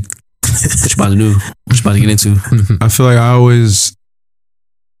 so like, what you about to do? What you about to get into? I feel like I always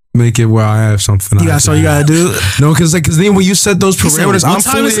make it where I have something. You got something you gotta do. No, because then when you set those parameters, I'm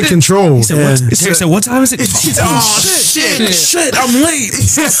fully in control. He said, what time is it? Oh shit! I'm late.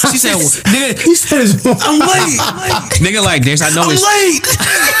 She said, nigga, He says, I'm late. nigga, like this. I know I'm it's. late.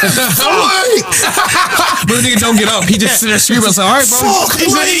 But the nigga don't get up. He just sit there screaming. I was like, all right, bro. Fuck,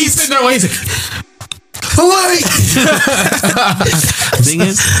 I'm late. He's sitting there waiting. Thing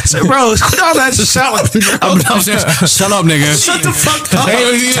is, Bro, y'all not just shout like I'm downstairs. Shut up, nigga. Shut the fuck up.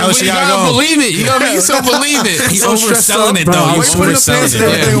 Hey, Tell her she you gotta gotta go. believe it. You gotta make yourself believe it. He's overselling it, bro. though. Wait He's for the overselling fans it. to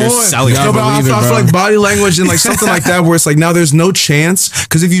have Yeah, they you're want. selling No, it. but I feel like body language and like something like that, where it's like now there's no chance,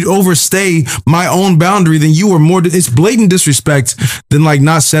 because if you overstay my own boundary, then you are more. It's blatant disrespect than like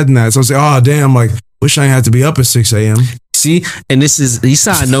not setting that. So I say, oh damn, like wish I didn't have to be up at 6 a.m. See, and this is, you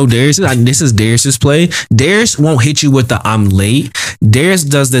saw I know Darius. This is Darius's play. Darius won't hit you with the I'm late. Darius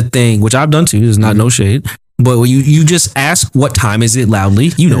does the thing, which I've done too. There's not no shade. But when you just ask what time is it loudly,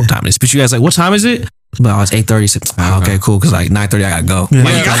 you know what time it is. But you guys like, what time is it? But it's 8:30. Okay, cool. Because like 9:30, I gotta go. Yeah.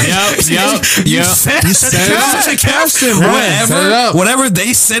 Like, you set it up. Whatever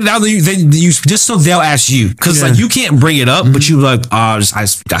they set it out, you just so they'll ask you. Because like you can't bring it up, but you like, I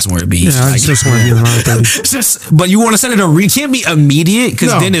got somewhere to be. Yeah, I just want to be around 30. But you want to send it it can't be immediate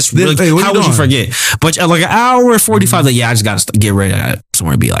because then it's really. How would you forget? But like an hour 45, like I just gotta get ready. I got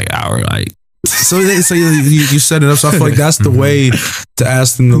somewhere to be like an hour, like. So you set it up. So I feel like that's the way to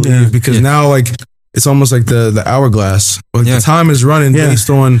ask them to leave because now like it's almost like the hourglass. Like the time is running based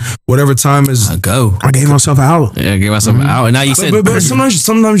on whatever time is. I go. I gave myself an hour. Yeah, I gave myself an hour. And now you said, but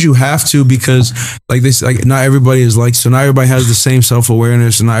sometimes you have to because like this, like not everybody is like so. Not everybody has the same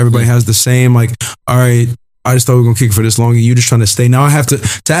self-awareness, and not everybody has the same like. All right. I just thought we were gonna kick it for this long, and you just trying to stay. Now I have to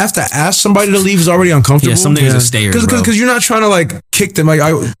ask somebody to leave is already uncomfortable. Yeah, some niggas are stayers, because you're not trying to like kick them. Like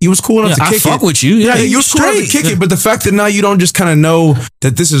you was cool enough to kick it. I fuck with you. Yeah, you was cool enough to kick it. But the fact that now you don't just kind of know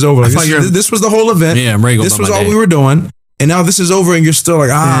that this is over. Like, this was the whole event. Yeah, I'm ready to go. This was all we were doing. And now this is over, and you're still like,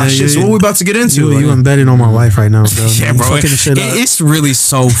 shit. So what we about to get into? You embedded on my life right now, bro. Yeah, bro. It's really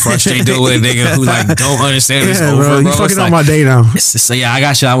so frustrating dealing with a nigga who like don't understand it's over, bro. You fucking on my day now. So yeah, I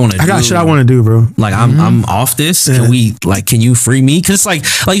got shit I want to do. I got shit I want to do, bro. Like I'm off this. Can you free me? Because it's like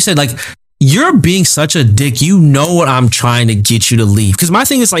you said, like. You're being such a dick. You know what I'm trying to get you to leave. Because my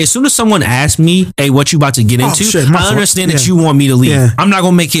thing is like, as soon as someone asks me, hey, what you about to get into? I understand that you want me to leave. Yeah. I'm not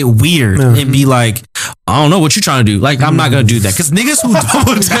going to make it weird and be like, I don't know what you're trying to do. Like, I'm not going to do that. Because niggas who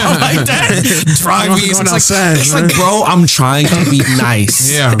don't down like that drive me. It's like, bro, I'm trying to be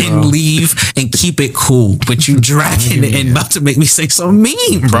nice and leave and keep it cool. But you dragging it and about to make me say something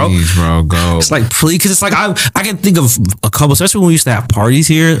mean, bro. Please, bro, go. It's like, please. Because it's like, I can think of a couple, especially when we used to have parties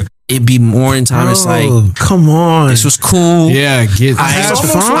here. It'd be more in time. It's like, come on, this was cool. Yeah, I had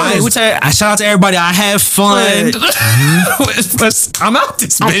fun. I shout out to everybody. I had fun. I'm out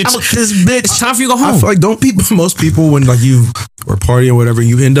this bitch. It's time for you to go home. I feel like most people when like you or partying or whatever,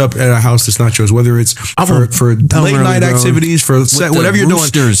 you end up at a house that's not yours. Whether it's for late night activities, for whatever you're doing.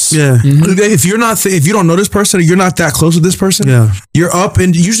 Yeah. If you don't know this person, or you're not that close with this person. Yeah. You're up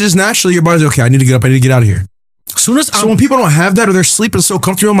and you just naturally your body's okay. I need to get up. I need to get out of here. So when people don't have that or they're sleeping so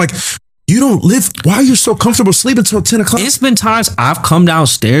comfortable, I'm like, you don't live. Why are you so comfortable sleeping until 10 o'clock? It's been times I've come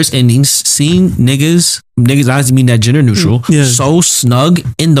downstairs and seen niggas, I mean that gender neutral, so snug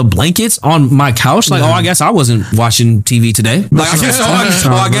in the blankets on my couch. Like, I guess I wasn't watching TV today. Like,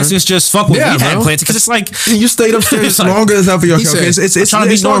 I guess it's just fuck what we had planned. Because it's like you stayed upstairs longer than enough for your it's trying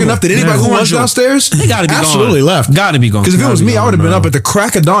to be long enough that anybody who was downstairs, they gotta be absolutely left. Gotta be gone. Because if it was me, I would have been up at the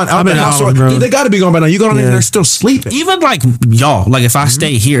crack of dawn. I've been out. They gotta be gone by now. You go in there, they're still sleeping. Even like y'all, like if I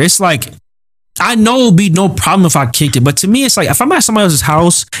stay here, it's like. I know it'll be no problem if I kicked it, but to me, it's like if I'm at somebody else's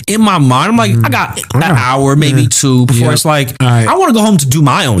house, in my mind, I'm like, I got an hour, maybe two, before it's like, I want to go home to do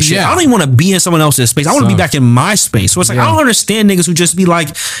my own shit. I don't even want to be in someone else's space. I want to be back in my space. So it's like, I don't understand niggas who just be like,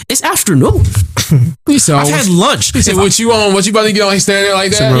 it's afternoon. I've had lunch. He said, what you on? What you about to get on? He's standing there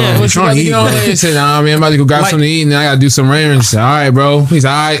like that? What you about to get on? He said, nah, man, I'm about to go grab something to eat and I got to do some errands. He said, all right, bro. He said,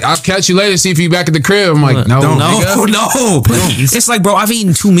 all right, I'll catch you later, see if you back at the crib. I'm like, no, please. It's like, bro, I've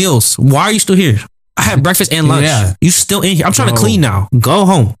eaten 2 meals. Why are you still here? I had breakfast and lunch. You still in here? I'm trying to clean now. Go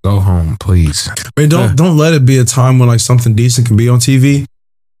home. Go home, please. I mean, don't let it be a time when like something decent can be on TV.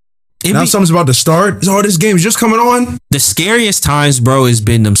 Now something's about to start. This game's just coming on. The scariest times, bro, has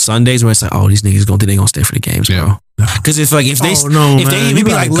been them Sundays where it's like, these niggas think they gonna stay for the games, bro. Because if they even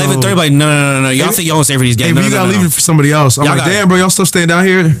be like 11:30, like no, y'all think y'all gonna stay for these games? Hey, you gotta leave it for somebody else. I'm like, damn, bro, y'all still staying down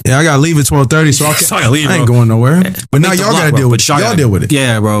here? Yeah, I gotta leave at 12:30, so I ain't going nowhere. But now y'all gotta deal with it. Y'all deal with it.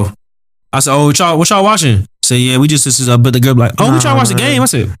 Yeah, bro. I said, what y'all watching? Say, yeah, we just, this is up. But the girl be like, we trying to watch the game. I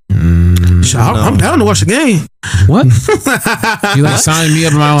said, I'm down to watch the game. What? You like signing me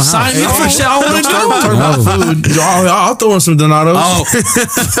up in my own house? Sign me up for shit I want to do. I'll throw in some Donatos.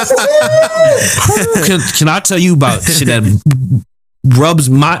 Can I tell you about shit that rubs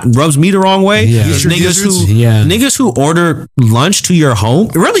me the wrong way? Niggas who order lunch to your home,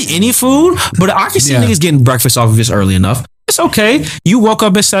 really any food, but I can see niggas getting breakfast off of this early enough. It's okay. You woke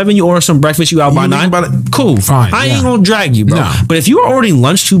up at 7, you order some breakfast, you out by 9. Cool. Fine. I ain't gonna drag you, bro. No. But if you are ordering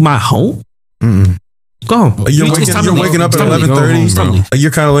lunch to my home, go home. You're waking up at 11:30. Like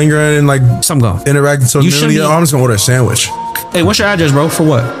you're kind of lingering and like some go interacting. So I'm just gonna order a sandwich. Hey, what's your address, bro? For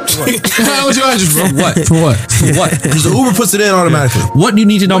what? What's your address, bro? What? For what? For what? Because the Uber puts it in automatically. What do you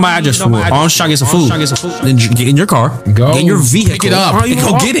need to know my address for? I'm just trying to get some food. Then get in your car. Go. Get in your vehicle. Pick it up.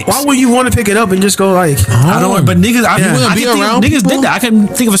 Go get it. Why would you want to pick it up and just go like? I don't know, but niggas, I be can think around niggas people? did that. I can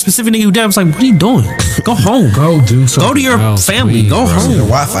think of a specific nigga who did. I was like, what are you doing? Go home. Go do something. Go to your else, family. please, Go bro. home. The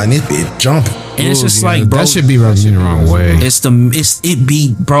Wi-Fi needs to be jumping. And it's just Yeah, like, bro, that should be rubbing me the wrong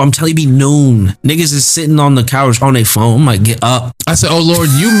way. bro, I'm telling you, it be noon. Niggas is sitting on the couch on their phone. I'm like, get up. I said, oh Lord,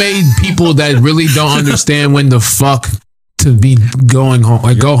 you made people that really don't understand when the fuck to be going home.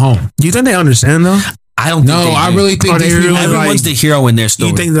 Like, go home. Do you think they understand though? I don't No, think they I do. really think Are they these people, really Everyone's the hero in their story.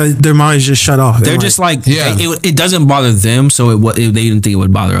 You think that their minds just shut off? They're just like, Yeah. it doesn't bother them, so they didn't think it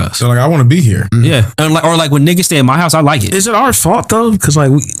would bother us. So like, I want to be here. Yeah. And like, or like when niggas stay in my house, I like it. Is it our fault though? Because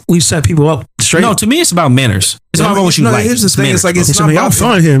like we set people up straight. No, to me, it's about manners. It's not about what you like. Here's the thing. manners, It's like, bro. it's I mean, not I'm about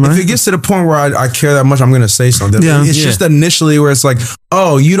fun here, man. If it gets to the point where I care that much, I'm going to say something. Yeah. It's just initially where it's like,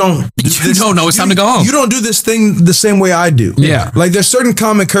 oh, you don't. You don't know. It's time to go home. You don't do this thing the same way I do. Yeah. Like there's certain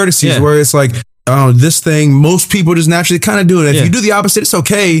common courtesies Yeah. where it's like, oh, this thing, most people just naturally kind of do it. If Yeah. you do the opposite, it's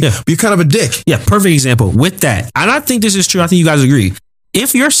okay. Yeah. But you're kind of a dick. Yeah, perfect example. With that, and I think this is true. I think you guys agree.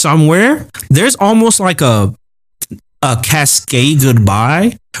 If you're somewhere, there's almost like a cascade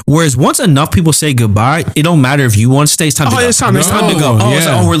goodbye. Whereas once enough people say goodbye, it don't matter if you want to stay. It's time to go. it's time. It's time to go. No, Oh, it's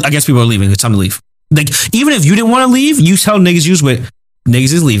yeah. like, I guess people are leaving. It's time to leave. Like even if you didn't want to leave, you tell niggas use with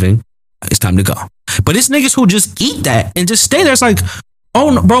niggas is leaving. It's time to go. But it's niggas who just eat that and just stay there. It's like, oh,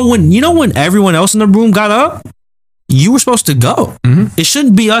 no, bro, when everyone else in the room got up, you were supposed to go. It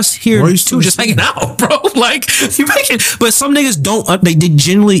shouldn't be us here Why are you too, still just hanging out, bro. Like you making, but some niggas don't. They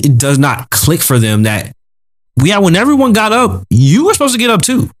genuinely, it does not click for them that when everyone got up, you were supposed to get up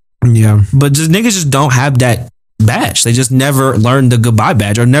too. yeah. But just niggas just don't have that badge. They just never learned the goodbye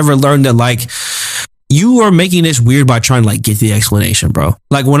badge or never learned that like you are making this weird by trying to like get the explanation, bro.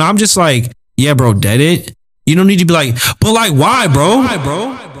 Like when I'm just like, yeah, bro, dead it. You don't need to be like, but like, why, bro?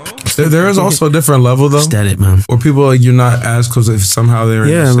 There is also a different level though. Just dead it, man. Where people like you're not as close if somehow they're in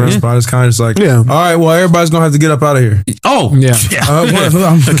the same man. spot. It's kind of just like, Yeah. all right, well, everybody's gonna have to get up out of here. Oh, Yeah. I'll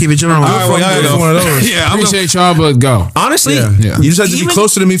keep it general. It's one of those. Yeah, I'm Appreciate y'all, but go. honestly, Yeah. You just have to be Even-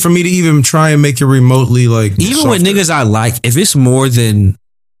 closer to me for me to even try and make it remotely like. even with softer. niggas I like, if it's more than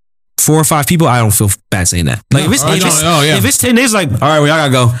 4 or 5 people, I don't feel bad saying that. Like if it's if it's 10 days, like all right, well, y'all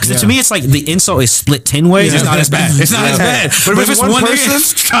gotta go. Because to me, it's like the insult is split 10 ways. It's not as bad. It's not as bad. But if it's one person,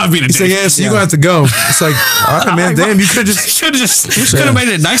 it's trying to be the He's like, yeah, so you're gonna have to go. It's like, all right, man, damn, you could just. should have made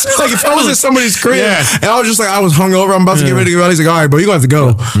it nicer. Like if I was at somebody's crib Yeah. and I was just like, I was hungover, I'm about to get ready to go out. He's like, all right, bro, you gonna have to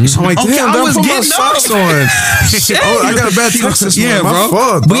go. So I'm like, Okay, damn, I don't was put my getting socks up. on. Oh, I got a bad text this Yeah, morning. bro.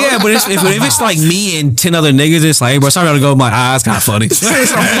 My fault, But yeah, but if it's like me and 10 other niggas, it's like, hey, bro, sorry I gotta go. My eyes kind of funny.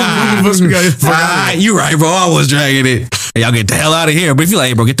 You right, bro. I was dragging it. Hey, y'all get the hell out of here. But if you're like,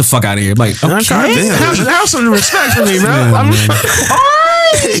 hey, bro, get the fuck out of here. I'm like, okay. Have some respect for me, bro.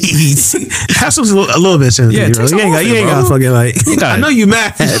 Have some a little bit of sympathy, Yeah, bro. take some You off it, ain't got bro. fucking like. gotta- I know you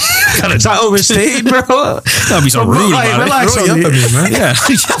mad. I overstayed, bro. Gotta be so rude Like, about relax it. on me.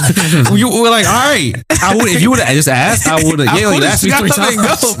 Yeah. You were like, all right. If you would have just asked, I would have. Yeah, you asked me 3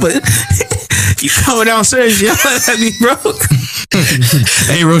 times. But you coming downstairs yelling at me, bro.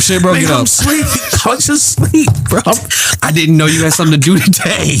 Hey, real shit, bro. Like, Get I'm up. sleep. I was just sleep, bro. I didn't know you had something to do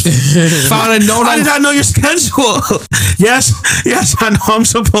today. Found a note. I did not know your schedule. Yes, I know I'm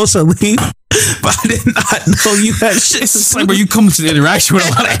supposed to leave, but I did not know you had shit. It's like, bro, you come to the interaction with a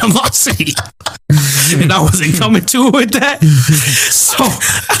lot of animosity. And I wasn't coming to it with that. So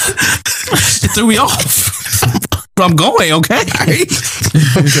it threw me off. But I'm going, okay?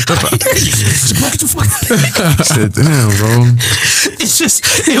 Damn, bro. It's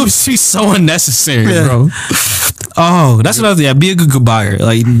just, it was just so unnecessary, bro. Oh, that's another thing. Be a good goodbyer.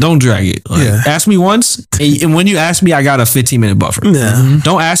 Like, don't drag it. Like, ask me once, and when you ask me, I got a 15-minute buffer. Yeah.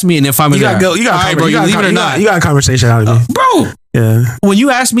 Don't ask me, and if I'm in You gotta there, go. You got, all right, bro. You leave it or not, You got a conversation out of me, bro. Yeah, When you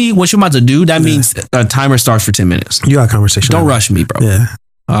ask me what you're about to do, that means a timer starts for 10 minutes. you got a conversation. Don't out of rush me, bro. me. Yeah.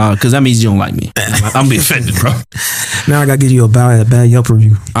 Because that means you don't like me. I'm being offended, bro. Now I gotta give you a bad Yelp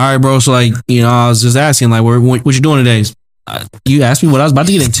review. All right, bro. So like, I was just asking, like, what you doing today? You asked me what I was about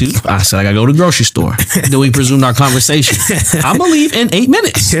to get into. I said I gotta go to the grocery store. Then we resumed our conversation. I'm gonna leave in 8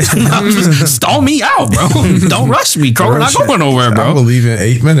 minutes. Stall me out, bro. Don't rush me, Crow. We're not going nowhere, I bro. believe in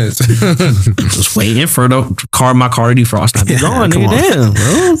 8 minutes. Just waiting for the my car to defrost. I be going, come nigga. on. Damn,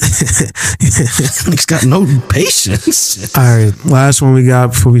 bro. Niggas got no patience. All right, last one we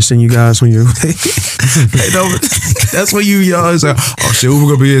got before we send you guys on your way. That's what y'all is like, oh shit, we're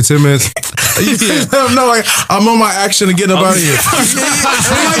gonna be here in 10 minutes. No, like I'm on my action to get getting up out of here.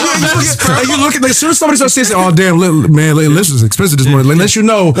 You look at, like, as soon as somebody starts saying, oh, damn, man, this is expensive this morning. Unless you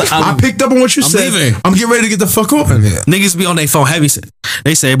know, I picked up on what you said. Leaving. I'm getting ready to get the fuck off in here. Niggas be on their phone heavy.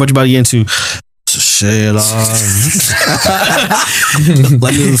 They say, what you about to get into? Shit, let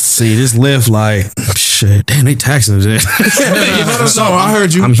me see. This lift, like, shit. Damn, they taxing us. So I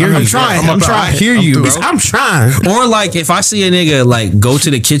heard you. I'm trying. I hear you, bro. I'm trying. Or like, if I see a nigga like go to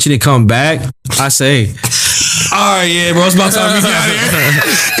the kitchen and come back, I say, all right, yeah, bro, it's about time we get out of here.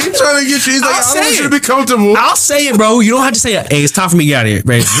 He's trying to get you. He's like, I don't want you to be comfortable. I'll say it, bro. You don't have to say, hey, it's time for me to get out of here,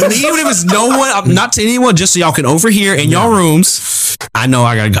 right? Even if it's no one, I'm not to anyone, just so y'all can overhear in y'all rooms. I know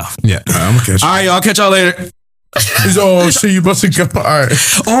I gotta go. Yeah, I'm gonna catch you. All right, y'all, catch y'all later. He's oh shit, you about to go. All right.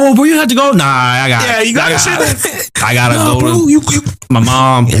 Oh, bro, you have to go? Nah, I got. Yeah, you gotta I gotta go. bro, to my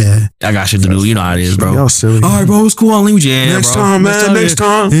mom. Yeah. I got shit to do. You know how it is, bro. Y'all silly. All right, bro, it's cool. I'll leave with you. Yeah, Next bro. time, man. Next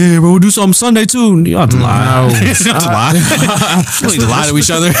time. Yeah, bro, we'll do something Sunday too. You don't have to lie. You don't have to lie. We don't need to lie to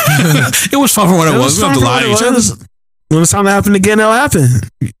each other. It was fun for what it was. We don't have to lie to each other. When it's time to happen again, it'll happen.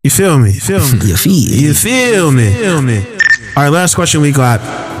 You feel me? You feel me? All right, last question we got.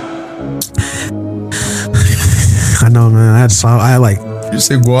 I know, man. I had like. You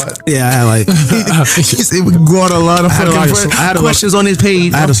say what? Yeah, I had like. He said we got a lot of questions on his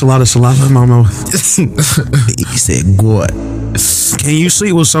page. I had a lot of saliva in my mouth. He said what? Can you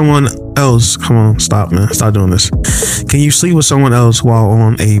sleep with someone else? Come on, stop, man. Stop doing this. Can you sleep with someone else while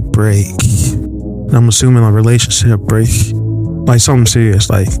on a break? And I'm assuming a relationship break. Like something serious.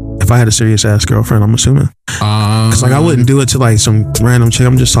 Like if I had a serious ass girlfriend, I'm assuming. Cause like I wouldn't do it to like some random chick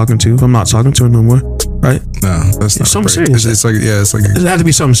I'm just talking to. I'm not talking to her no more. Right? No, that's not something serious. It's like it had to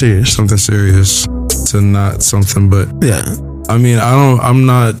be something serious. Something serious to not something, but yeah. I mean,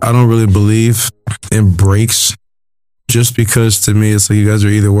 I don't really believe in breaks, just because to me it's like you guys are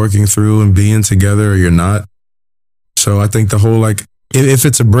either working through and being together or you're not. So I think the whole like if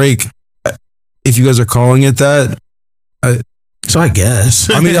it's a break, if you guys are calling it that, so I guess.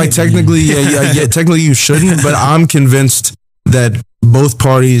 I mean, like technically, yeah, technically you shouldn't, but I'm convinced that both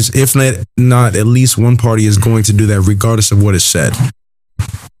parties, if not at least one party, is going to do that regardless of what is said.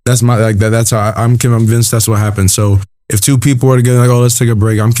 That's my like that. That's how I'm convinced that's what happens. So if two people are together, like, oh, let's take a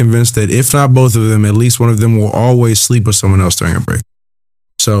break, I'm convinced that if not both of them, at least one of them will always sleep with someone else during a break.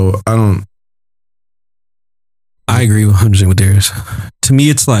 So I agree 100% with Darius. To me,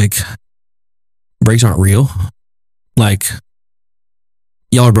 it's like breaks aren't real. Like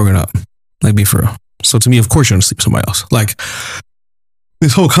y'all are broken up. Like be for real. So to me, of course, you're gonna sleep with somebody else. Like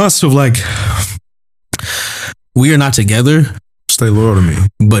this whole concept of like we are not together. Stay loyal to me,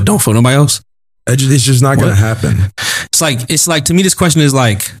 but don't fuck nobody else. It's just not gonna happen. It's like to me, this question is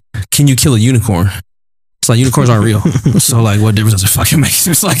like, can you kill a unicorn? It's like unicorns aren't real. So like, what difference does it fucking make?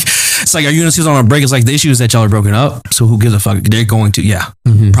 It's like, are you gonna see on a break? It's like the issue is that y'all are broken up. So who gives a fuck? They're going to, yeah,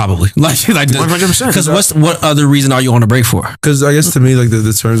 probably. Like 100%. Because what other reason are you on a break for? Because I guess to me, like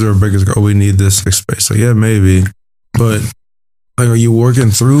the terms of a break is, oh, we need this space. Like, yeah, maybe, but like, are you working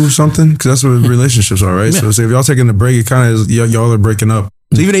through something? Because that's what relationships are, right? Yeah. So if y'all taking a break, it kind of is y'all are breaking up.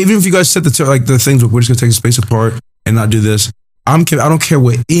 So even if you guys set the things, we're just gonna take a space apart and not do this. I don't care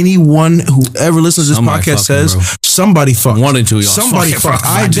what anyone who ever listens to this podcast says. Bro. Somebody fucked. One and two, y'all. Somebody fucked.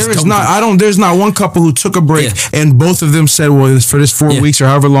 There's not one couple who took a break and both of them said, well, for this 4 weeks or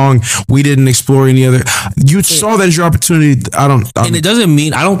however long, we didn't explore any other. You saw that as your opportunity. And it doesn't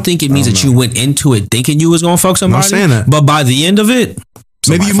mean, I don't think it means that you went into it thinking you was gonna fuck somebody. I'm not saying that. But by the end of it,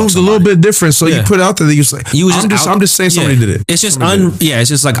 maybe you moved a little bit different, so you put it out there that you was like, I'm just saying somebody did it. It's just it's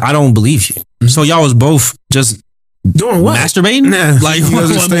just like, I don't believe you. Mm-hmm. So y'all was both just doing what? Masturbating? Nah. Like you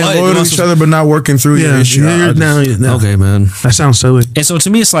guys are staying loyal to each other, but not working through your issue. No. Okay, man. That sounds silly. And so to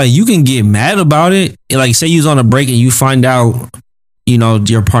me, it's like you can get mad about it. Like say you was on a break and you find out, you know,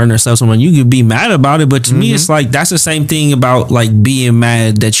 your partner slept with someone, you could be mad about it. But to me, it's like that's the same thing about like being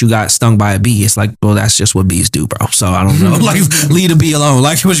mad that you got stung by a bee. It's like, well, that's just what bees do, bro. So I don't know. Like leave the bee alone.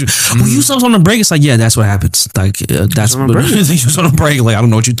 Like when you slept on a break, it's like, yeah, that's what happens. Like that's what you was on a break. Like I don't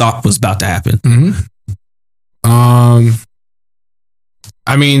know what you thought was about to happen. Mm-hmm.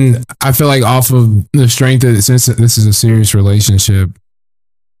 I mean, I feel like off of the strength that since this is a serious relationship,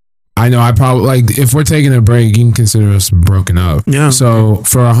 I know I probably like if we're taking a break, you can consider us broken up. Yeah. So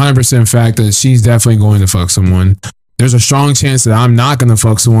for 100% fact that she's definitely going to fuck someone, there's a strong chance that I'm not going to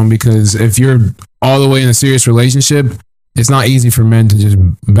fuck someone because if you're all the way in a serious relationship, it's not easy for men to just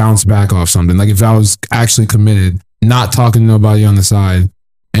bounce back off something. Like if I was actually committed, not talking to nobody on the side.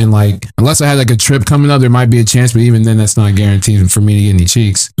 And like, unless I had like a trip coming up, there might be a chance, but even then, that's not guaranteed for me to get any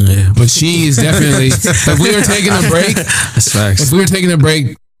cheeks. Yeah. But she is definitely. If we were taking a break, that's facts. If we were taking a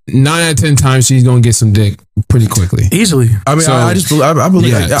break, 9 out of 10 times she's gonna get some dick pretty quickly. Easily. I mean, So- I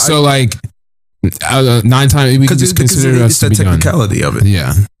believe. Yeah. So like 9 times we can just consider us it's to the be done. technicality of it.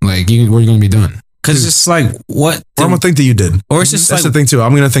 Yeah, like we're gonna be done. Because it's just like, what? Or I'm gonna think that you did. Or it's just That's like, the thing too.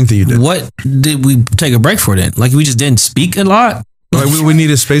 I'm gonna think that you did. what did we take a break for then? Like, we just didn't speak a lot? Like we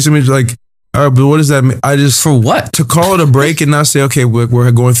need a space image. Like, all right, but what does that mean? I just For what? to call it a break and not say, okay,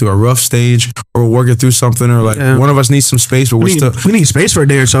 we're going through a rough stage or we're working through something, or like one of us needs some space, but We need space for a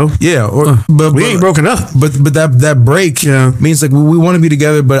day or so. yeah. Or but We ain't broken up. But that break means like we want to be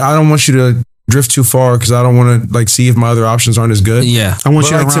together, but I don't want you to drift too far because I don't want to like see if my other options aren't as good. Yeah. I want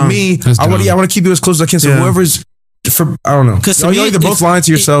But you like around. to me, That's I want dumb. to keep you as close as I can. So Yeah. whoever's I don't know. Because Y'all either both lying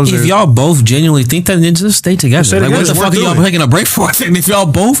to yourselves. If or, y'all both genuinely think that, then just stay together. Stay Like, what together. the fuck are Worth y'all doing. taking a break for? And if y'all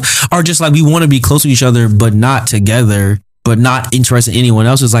both are just like, we want to be close to each other, but not together, but not interested in anyone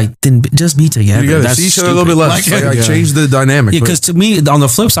else, it's like, then just be together. together. That's See each other a little bit less. stupid. Like, change the dynamic. Yeah, But- because to me, on the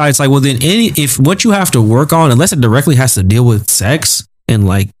flip side, it's like, well, then if what you have to work on, unless it directly has to deal with sex and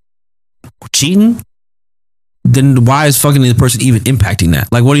like cheating, then why is fucking the person even impacting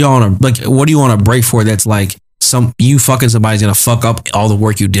that? Like, what do you on a break for? That's like you fucking somebody's gonna fuck up all the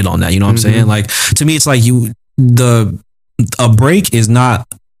work you did on that. You know what I'm saying? Like, to me, it's like a break is not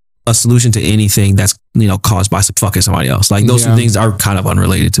a solution to anything that's caused by fucking somebody else. Like, those two things are kind of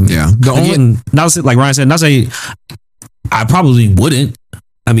unrelated to me. Yeah. Like Ryan said, not say I probably wouldn't.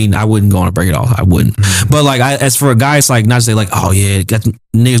 I mean, I wouldn't go on a break at all. I wouldn't. But like, as for a guy, it's like not to say like, oh yeah,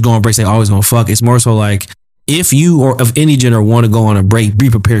 niggas go on breaks, they always gonna fuck. It's more so like, if you or of any gender want to go on a break, be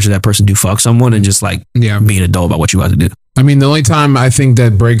prepared for that person to fuck someone and just like be an adult about what you got to do. I mean, the only time I think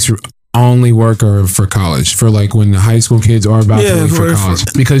that breaks only work are for college, for like when the high school kids are about to leave for college,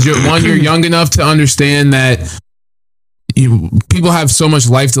 because you're young enough to understand that people have so much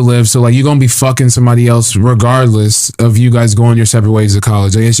life to live. So like, you're gonna be fucking somebody else regardless of you guys going your separate ways to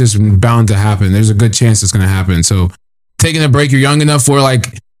college. Like, it's just bound to happen. There's a good chance it's gonna happen. So taking a break, you're young enough for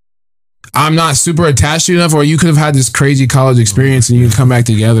like, I'm not super attached to you enough, or you could have had this crazy college experience and you can come back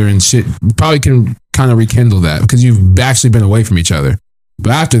together and shit. Probably can kind of rekindle that because you've actually been away from each other.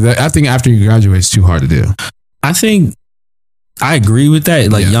 But after that, I think after you graduate, it's too hard to do. I think I agree with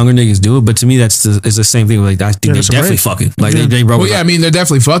that. Like, younger niggas do it, but to me, it's the same thing. Like, I think they're definitely fucking. Like, they broke. Well, yeah, I mean, they're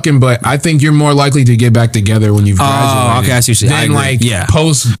definitely fucking, but I think you're more likely to get back together when you've graduated. Oh, okay, I see what you're saying. Then, like,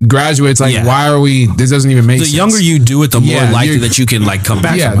 post-graduate, it's like, why are we, this doesn't even make sense. The younger you do it, the more likely that you can, like, come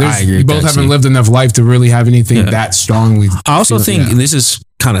back from it. I agree you with both that, haven't too. lived enough life to really have anything that strongly. I also think, and this is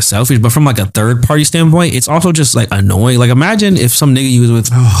kind of selfish, but from like a third party standpoint, it's also just like annoying. Like, imagine if some nigga you was with,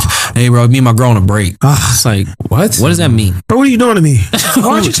 hey bro, me and my girl on a break. It's like, what does that mean? Bro, what are you doing to me?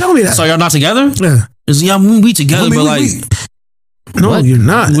 Why aren't you telling me that? So y'all not together? Yeah. We together, but like, no, what? you're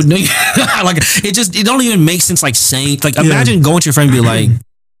not. Like, it don't even make sense. Like, saying, like, imagine going to your friend and be like,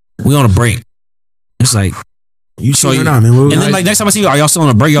 we on a break. It's like, you not, man. And then like, next time I see you, are y'all still on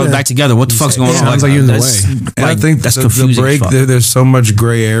a break? Y'all back together? What the fuck's going on? Sounds like you're in the way. And I think that's the confusing. break, there's so much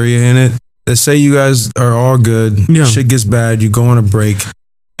gray area in it. That say you guys are all good, shit gets bad, you go on a break,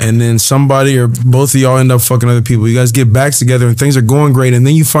 and then somebody or both of y'all end up fucking other people. You guys get back together and things are going great, and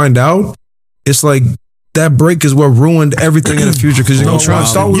then you find out it's like that break is what ruined everything in the future because you're gonna try to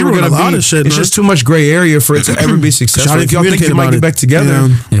start where we're gonna be. It's just too much gray area for it to ever be successful. If y'all think you might get back together,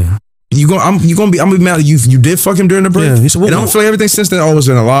 I'm gonna be mad at you. You did fuck him during the break. He said, and I'm feeling everything since then always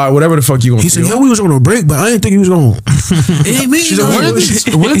been a lie. Whatever the fuck you gonna. He said, we was on a break, but I didn't think he was going. She's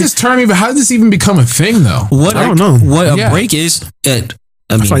like, what did this term even? How did this even become a thing though? I don't know what a break is.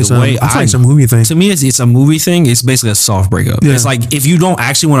 I mean, it's like a movie thing. To me, it's a movie thing. It's basically a soft breakup. It's like, if you don't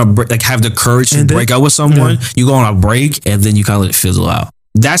actually want to have the courage to break up with someone, you go on a break and then you kind of let it fizzle out.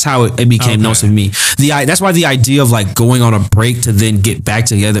 That's how it became known to me. That's why the idea of like going on a break to then get back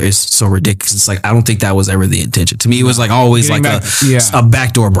together is so ridiculous. It's like, I don't think that was ever the intention. To me, it was like always Getting like back, a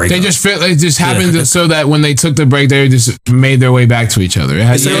backdoor break. They just happened so that when they took the break, they just made their way back to each other.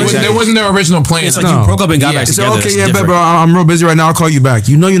 There wasn't their original plan. It's like you broke up and got back together. Okay, bro, I'm real busy right now. I'll call you back.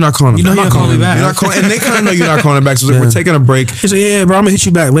 You know you're not calling me. You're not calling me back. And they kind of know you're not calling back. So it's like, we're taking a break. He said, yeah, bro, I'm gonna hit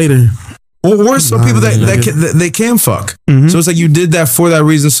you back later. Or some people that they can fuck. So it's like you did that for that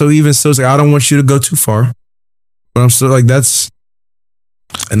reason. So even still, it's like, I don't want you to go too far. But I'm still like, that's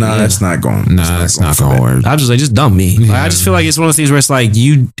not going. That's not going to work. I just like, just dump me. Like, I just feel like it's one of those things where it's like,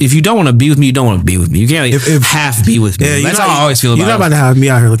 if you don't want to be with me, you don't want to be with me. You can't like, half be with me. Yeah, that's how I always feel about it. You're not about to have me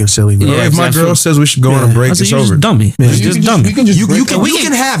out here looking silly, bro. If my girl says we should go on a break, it's over. Just dump me. Just dump me. You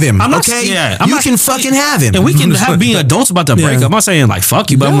can have him. I'm not, okay? Yeah, you can fucking have him. And we can being adults about the breakup. I'm not saying like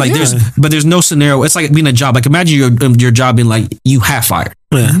fuck you, but I'm like, there's no scenario. It's like being a job. Like, imagine your job being like, you half fired.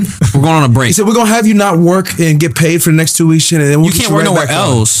 Yeah. We're going on a break. He said, we're going to have you not work and get paid for the next 2 weeks. And then we'll you can't work nowhere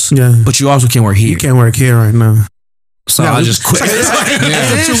else. Yeah. But you also can't work here. You can't work here right now. So I just quit.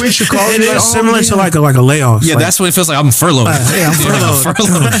 It's similar to like a layoff. Yeah, like, that's what it feels like. I'm furloughed. I'm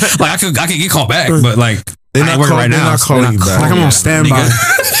furloughed. Like I could get called back, but like They're I not ain't working right now. They're not calling you back. Like I'm on standby.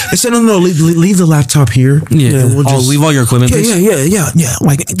 They said, no, leave the laptop here. Yeah, we'll just leave all your equipment. Yeah.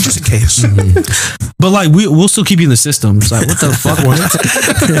 Like just in case. But like we'll still keep you in the system. It's like what the fuck?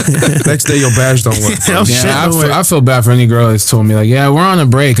 Next day your badge don't work. I feel bad for any girl that's told me like, yeah, we're on a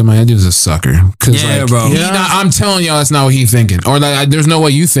break. I'm like, that dude's a sucker. Cause Yeah, like, bro. I'm telling y'all, that's not what he thinking. Or like, there's no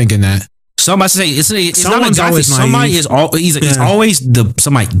way you thinking that. Somebody say it's not Someone's a guy always thing. Somebody is it's always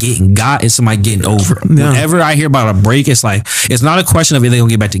somebody getting got and somebody getting over. Yeah. Whenever I hear about a break, it's like it's not a question of if they gonna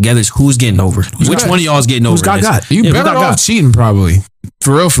get back together. It's who's getting over. Which one of y'all is getting over? Who's got? You better off cheating probably.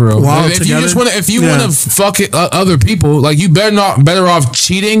 For real. While If together? you just want to, if you want to fuck it, other people, like you better off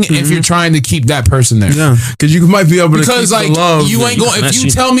cheating if you're trying to keep that person there. Yeah. Because you might be able to Because keep like the love. you ain't going. If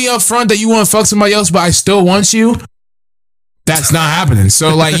you tell me up front that you want to fuck somebody else, but I still want you, that's not happening.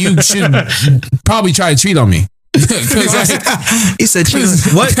 So like you should probably try to cheat on me. He said,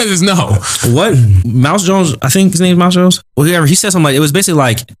 What? Because it's no. What Mouse Jones? I think his name is Mouse Jones. Well, whoever he said something like it was basically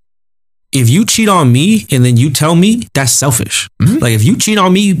like, if you cheat on me and then you tell me, that's selfish. Like if you cheat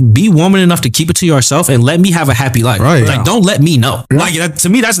on me, be woman enough to keep it to yourself and let me have a happy life. Right. Like don't let me know. Like to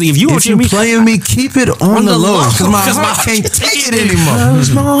me, that's if you don't If cheat you me, playing me, keep it on the low. Because my heart can't take it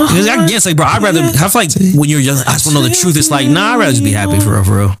anymore. Because I guess like bro, I'd rather I feel like when you're young, I just want to know the truth. It's like nah, I'd rather just be happy for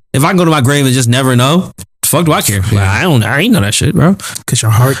real. If I can go to my grave and just never know, fuck do I care? Like, I ain't know that shit, bro. because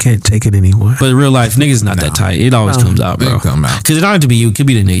your heart can't take it anymore. But in real life, niggas not that tight. It always comes out, bro. It come out. Because it don't have to be you. It could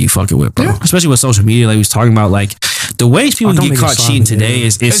be the nigga you fucking with, bro. Especially with social media, like we was talking about, like the ways people don't get make caught it cheating sound today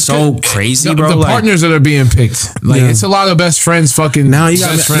is so crazy, The, bro. the Like, partners that are being picked, like it's a lot of best friends. Fucking Now I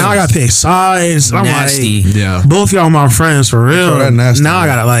got to pick sides. I'm nasty. like, Yeah. both y'all my friends for real. that nasty, Now I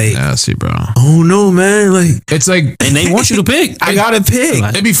gotta like, Nasty, bro. oh no, man, like It's like and they want you to pick. I gotta pick.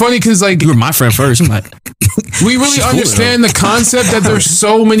 Like, it'd be funny because like you were my friend first. I'm like, we really understand the concept that there's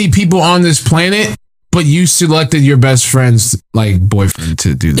so many people on this planet, but you selected your best friend's like boyfriend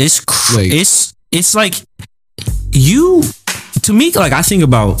to do this. it's like you. To me, like I think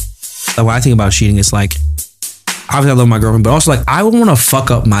about when I think about cheating, it's like obviously I love my girlfriend, but also like I would want to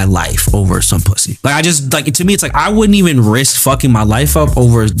fuck up my life over some pussy. Like I just like to me, it's like I wouldn't even risk fucking my life up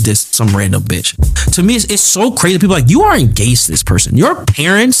over this some random bitch. To me, it's so crazy. People are like you are engaged to this person. Your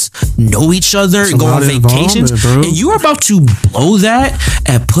parents know each other and go on vacations, bro. and you are about to blow that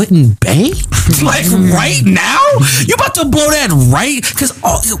at putting bang like right now. You about to blow that right because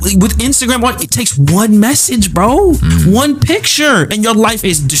with Instagram, it takes one message, bro, one picture, and your life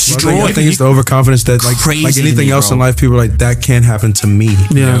is destroyed. I think it's the overconfidence that like Crazy anything to me, else bro. in life, people are like that can't happen to me.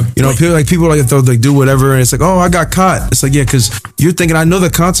 Yeah. You know, people like they'll like do whatever, and it's like, oh, I got caught. It's like, yeah, because you're thinking I know the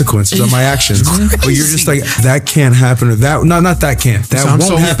consequences of my actions, but you're just like that can't happen or that not that can't that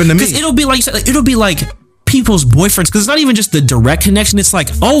won't happen to me. Because it'll be like people's boyfriends, because it's not even just the direct connection. It's like,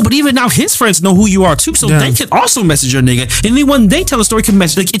 oh, but even now his friends know who you are too, so they can also message your nigga, and then when they tell a story, can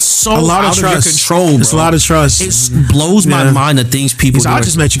message. Like it's so A lot of out trust. your control, bro. It's a lot of trust. It blows my mind the things people do. I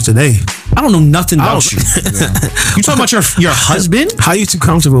just met you today. I don't know nothing about you. You talking about your husband? How you too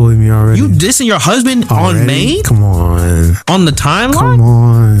comfortable with me already? You dissing your husband Already? on Maine? Come on. On the timeline? Come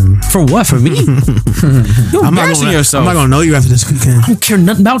on. For what? For me? You're embarrassing yourself. I'm not gonna know you after this weekend. I don't care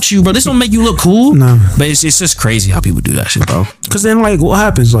nothing about you, bro. This don't make you look cool. No. But it's just crazy how people do that shit, bro. Cause then like what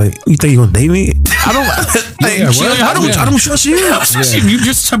happens? Like you think you're gonna date me? I don't I don't trust you. You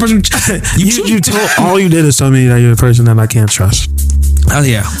just You told all you did is tell me that you're a person that I can't trust. Oh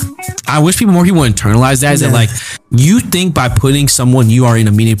yeah. I wish more people internalize that. Is that like you think by putting someone you are in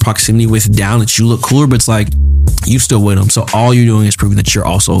immediate proximity with down that you look cooler, but it's like you still with them. So all you're doing is proving that you're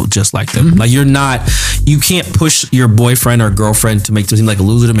also just like them. Like you can't push your boyfriend or girlfriend to make them seem like a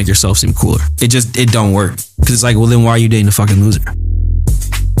loser to make yourself seem cooler. It don't work. Because it's like, well then why are you dating a fucking loser?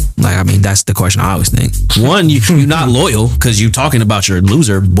 Like, I mean, that's the question I always think. One, you're not loyal because you're talking about your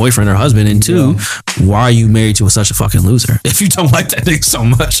loser boyfriend or husband. And two, why are you married to such a fucking loser? If you don't like that nigga so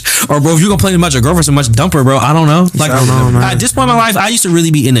much. Or, bro, if you complain about your girlfriend so much, dump her, bro. I don't know. Like, at this point in my life, I used to really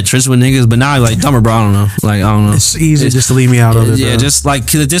be in the trenches with niggas, but now I'm like, dump her, bro. I don't know. Like, I don't know. It's easy just to leave me out of it. Yeah, bro. just like,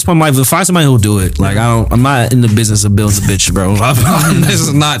 cause at this point in my life, find somebody who'll do it. Like, I'm not in the business of building a bitch, bro. This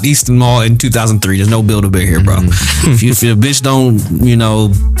is not Easton Mall in 2003. There's no build a bit here, bro. If a bitch don't,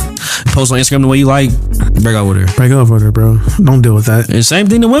 post on Instagram the way you like, break up with her. Break up with her, bro. Don't deal with that. And same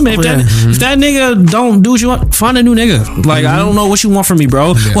thing to women. If that nigga don't do what you want, find a new nigga. Like, I don't know what you want from me,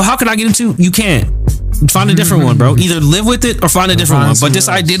 bro. Well, how can I get into? You can't. find a different one, bro. Either live with it or find a different one. But this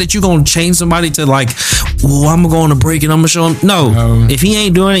idea that you're gonna change somebody to like, well, I'm gonna go on a break and I'm gonna show him. No, if he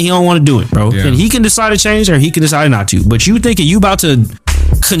ain't doing it, he don't want to do it, bro. And he can decide to change or he can decide not to. But you thinking you about to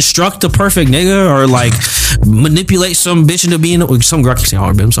construct the perfect nigga or like manipulate some bitch into being some girl? I keep saying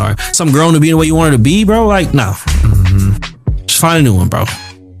hard, but I'm sorry. Some girl into being the way you want her to be, bro. Like, no. Just find a new one, bro.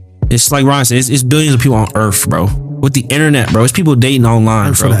 It's like Ryan said, it's billions of people on Earth, bro. With the internet, bro. It's people dating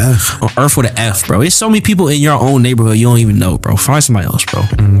online, bro. On Earth with an F, bro. It's so many people in your own neighborhood you don't even know, bro. Find somebody else, bro.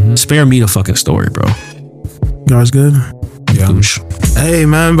 Spare me the fucking story, bro. You guys good? Yeah. Hey,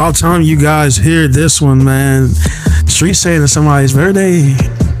 man, about time you guys hear this one, man. Street saying it's somebody's birthday.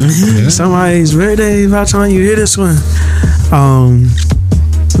 Somebody's birthday. About time you hear this one.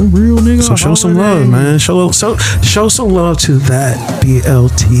 Real nigga. So show some love, man. Show some love to that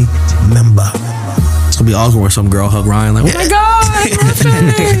BLT member. It's gonna be awkward when some girl hug Ryan like, oh my god,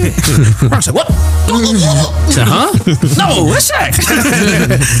 birthday. Ryan's like, what? Said, huh? No, what's that?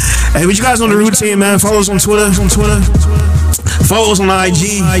 Hey, but you guys know the routine, man. Follow us on Twitter. Follow us on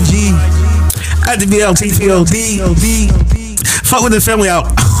IG. At the BLTPOD. Fuck with the family out.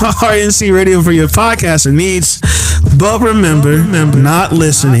 RNC Radio for your podcasting needs. But remember, not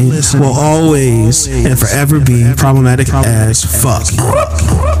listening will always and forever be problematic as fuck.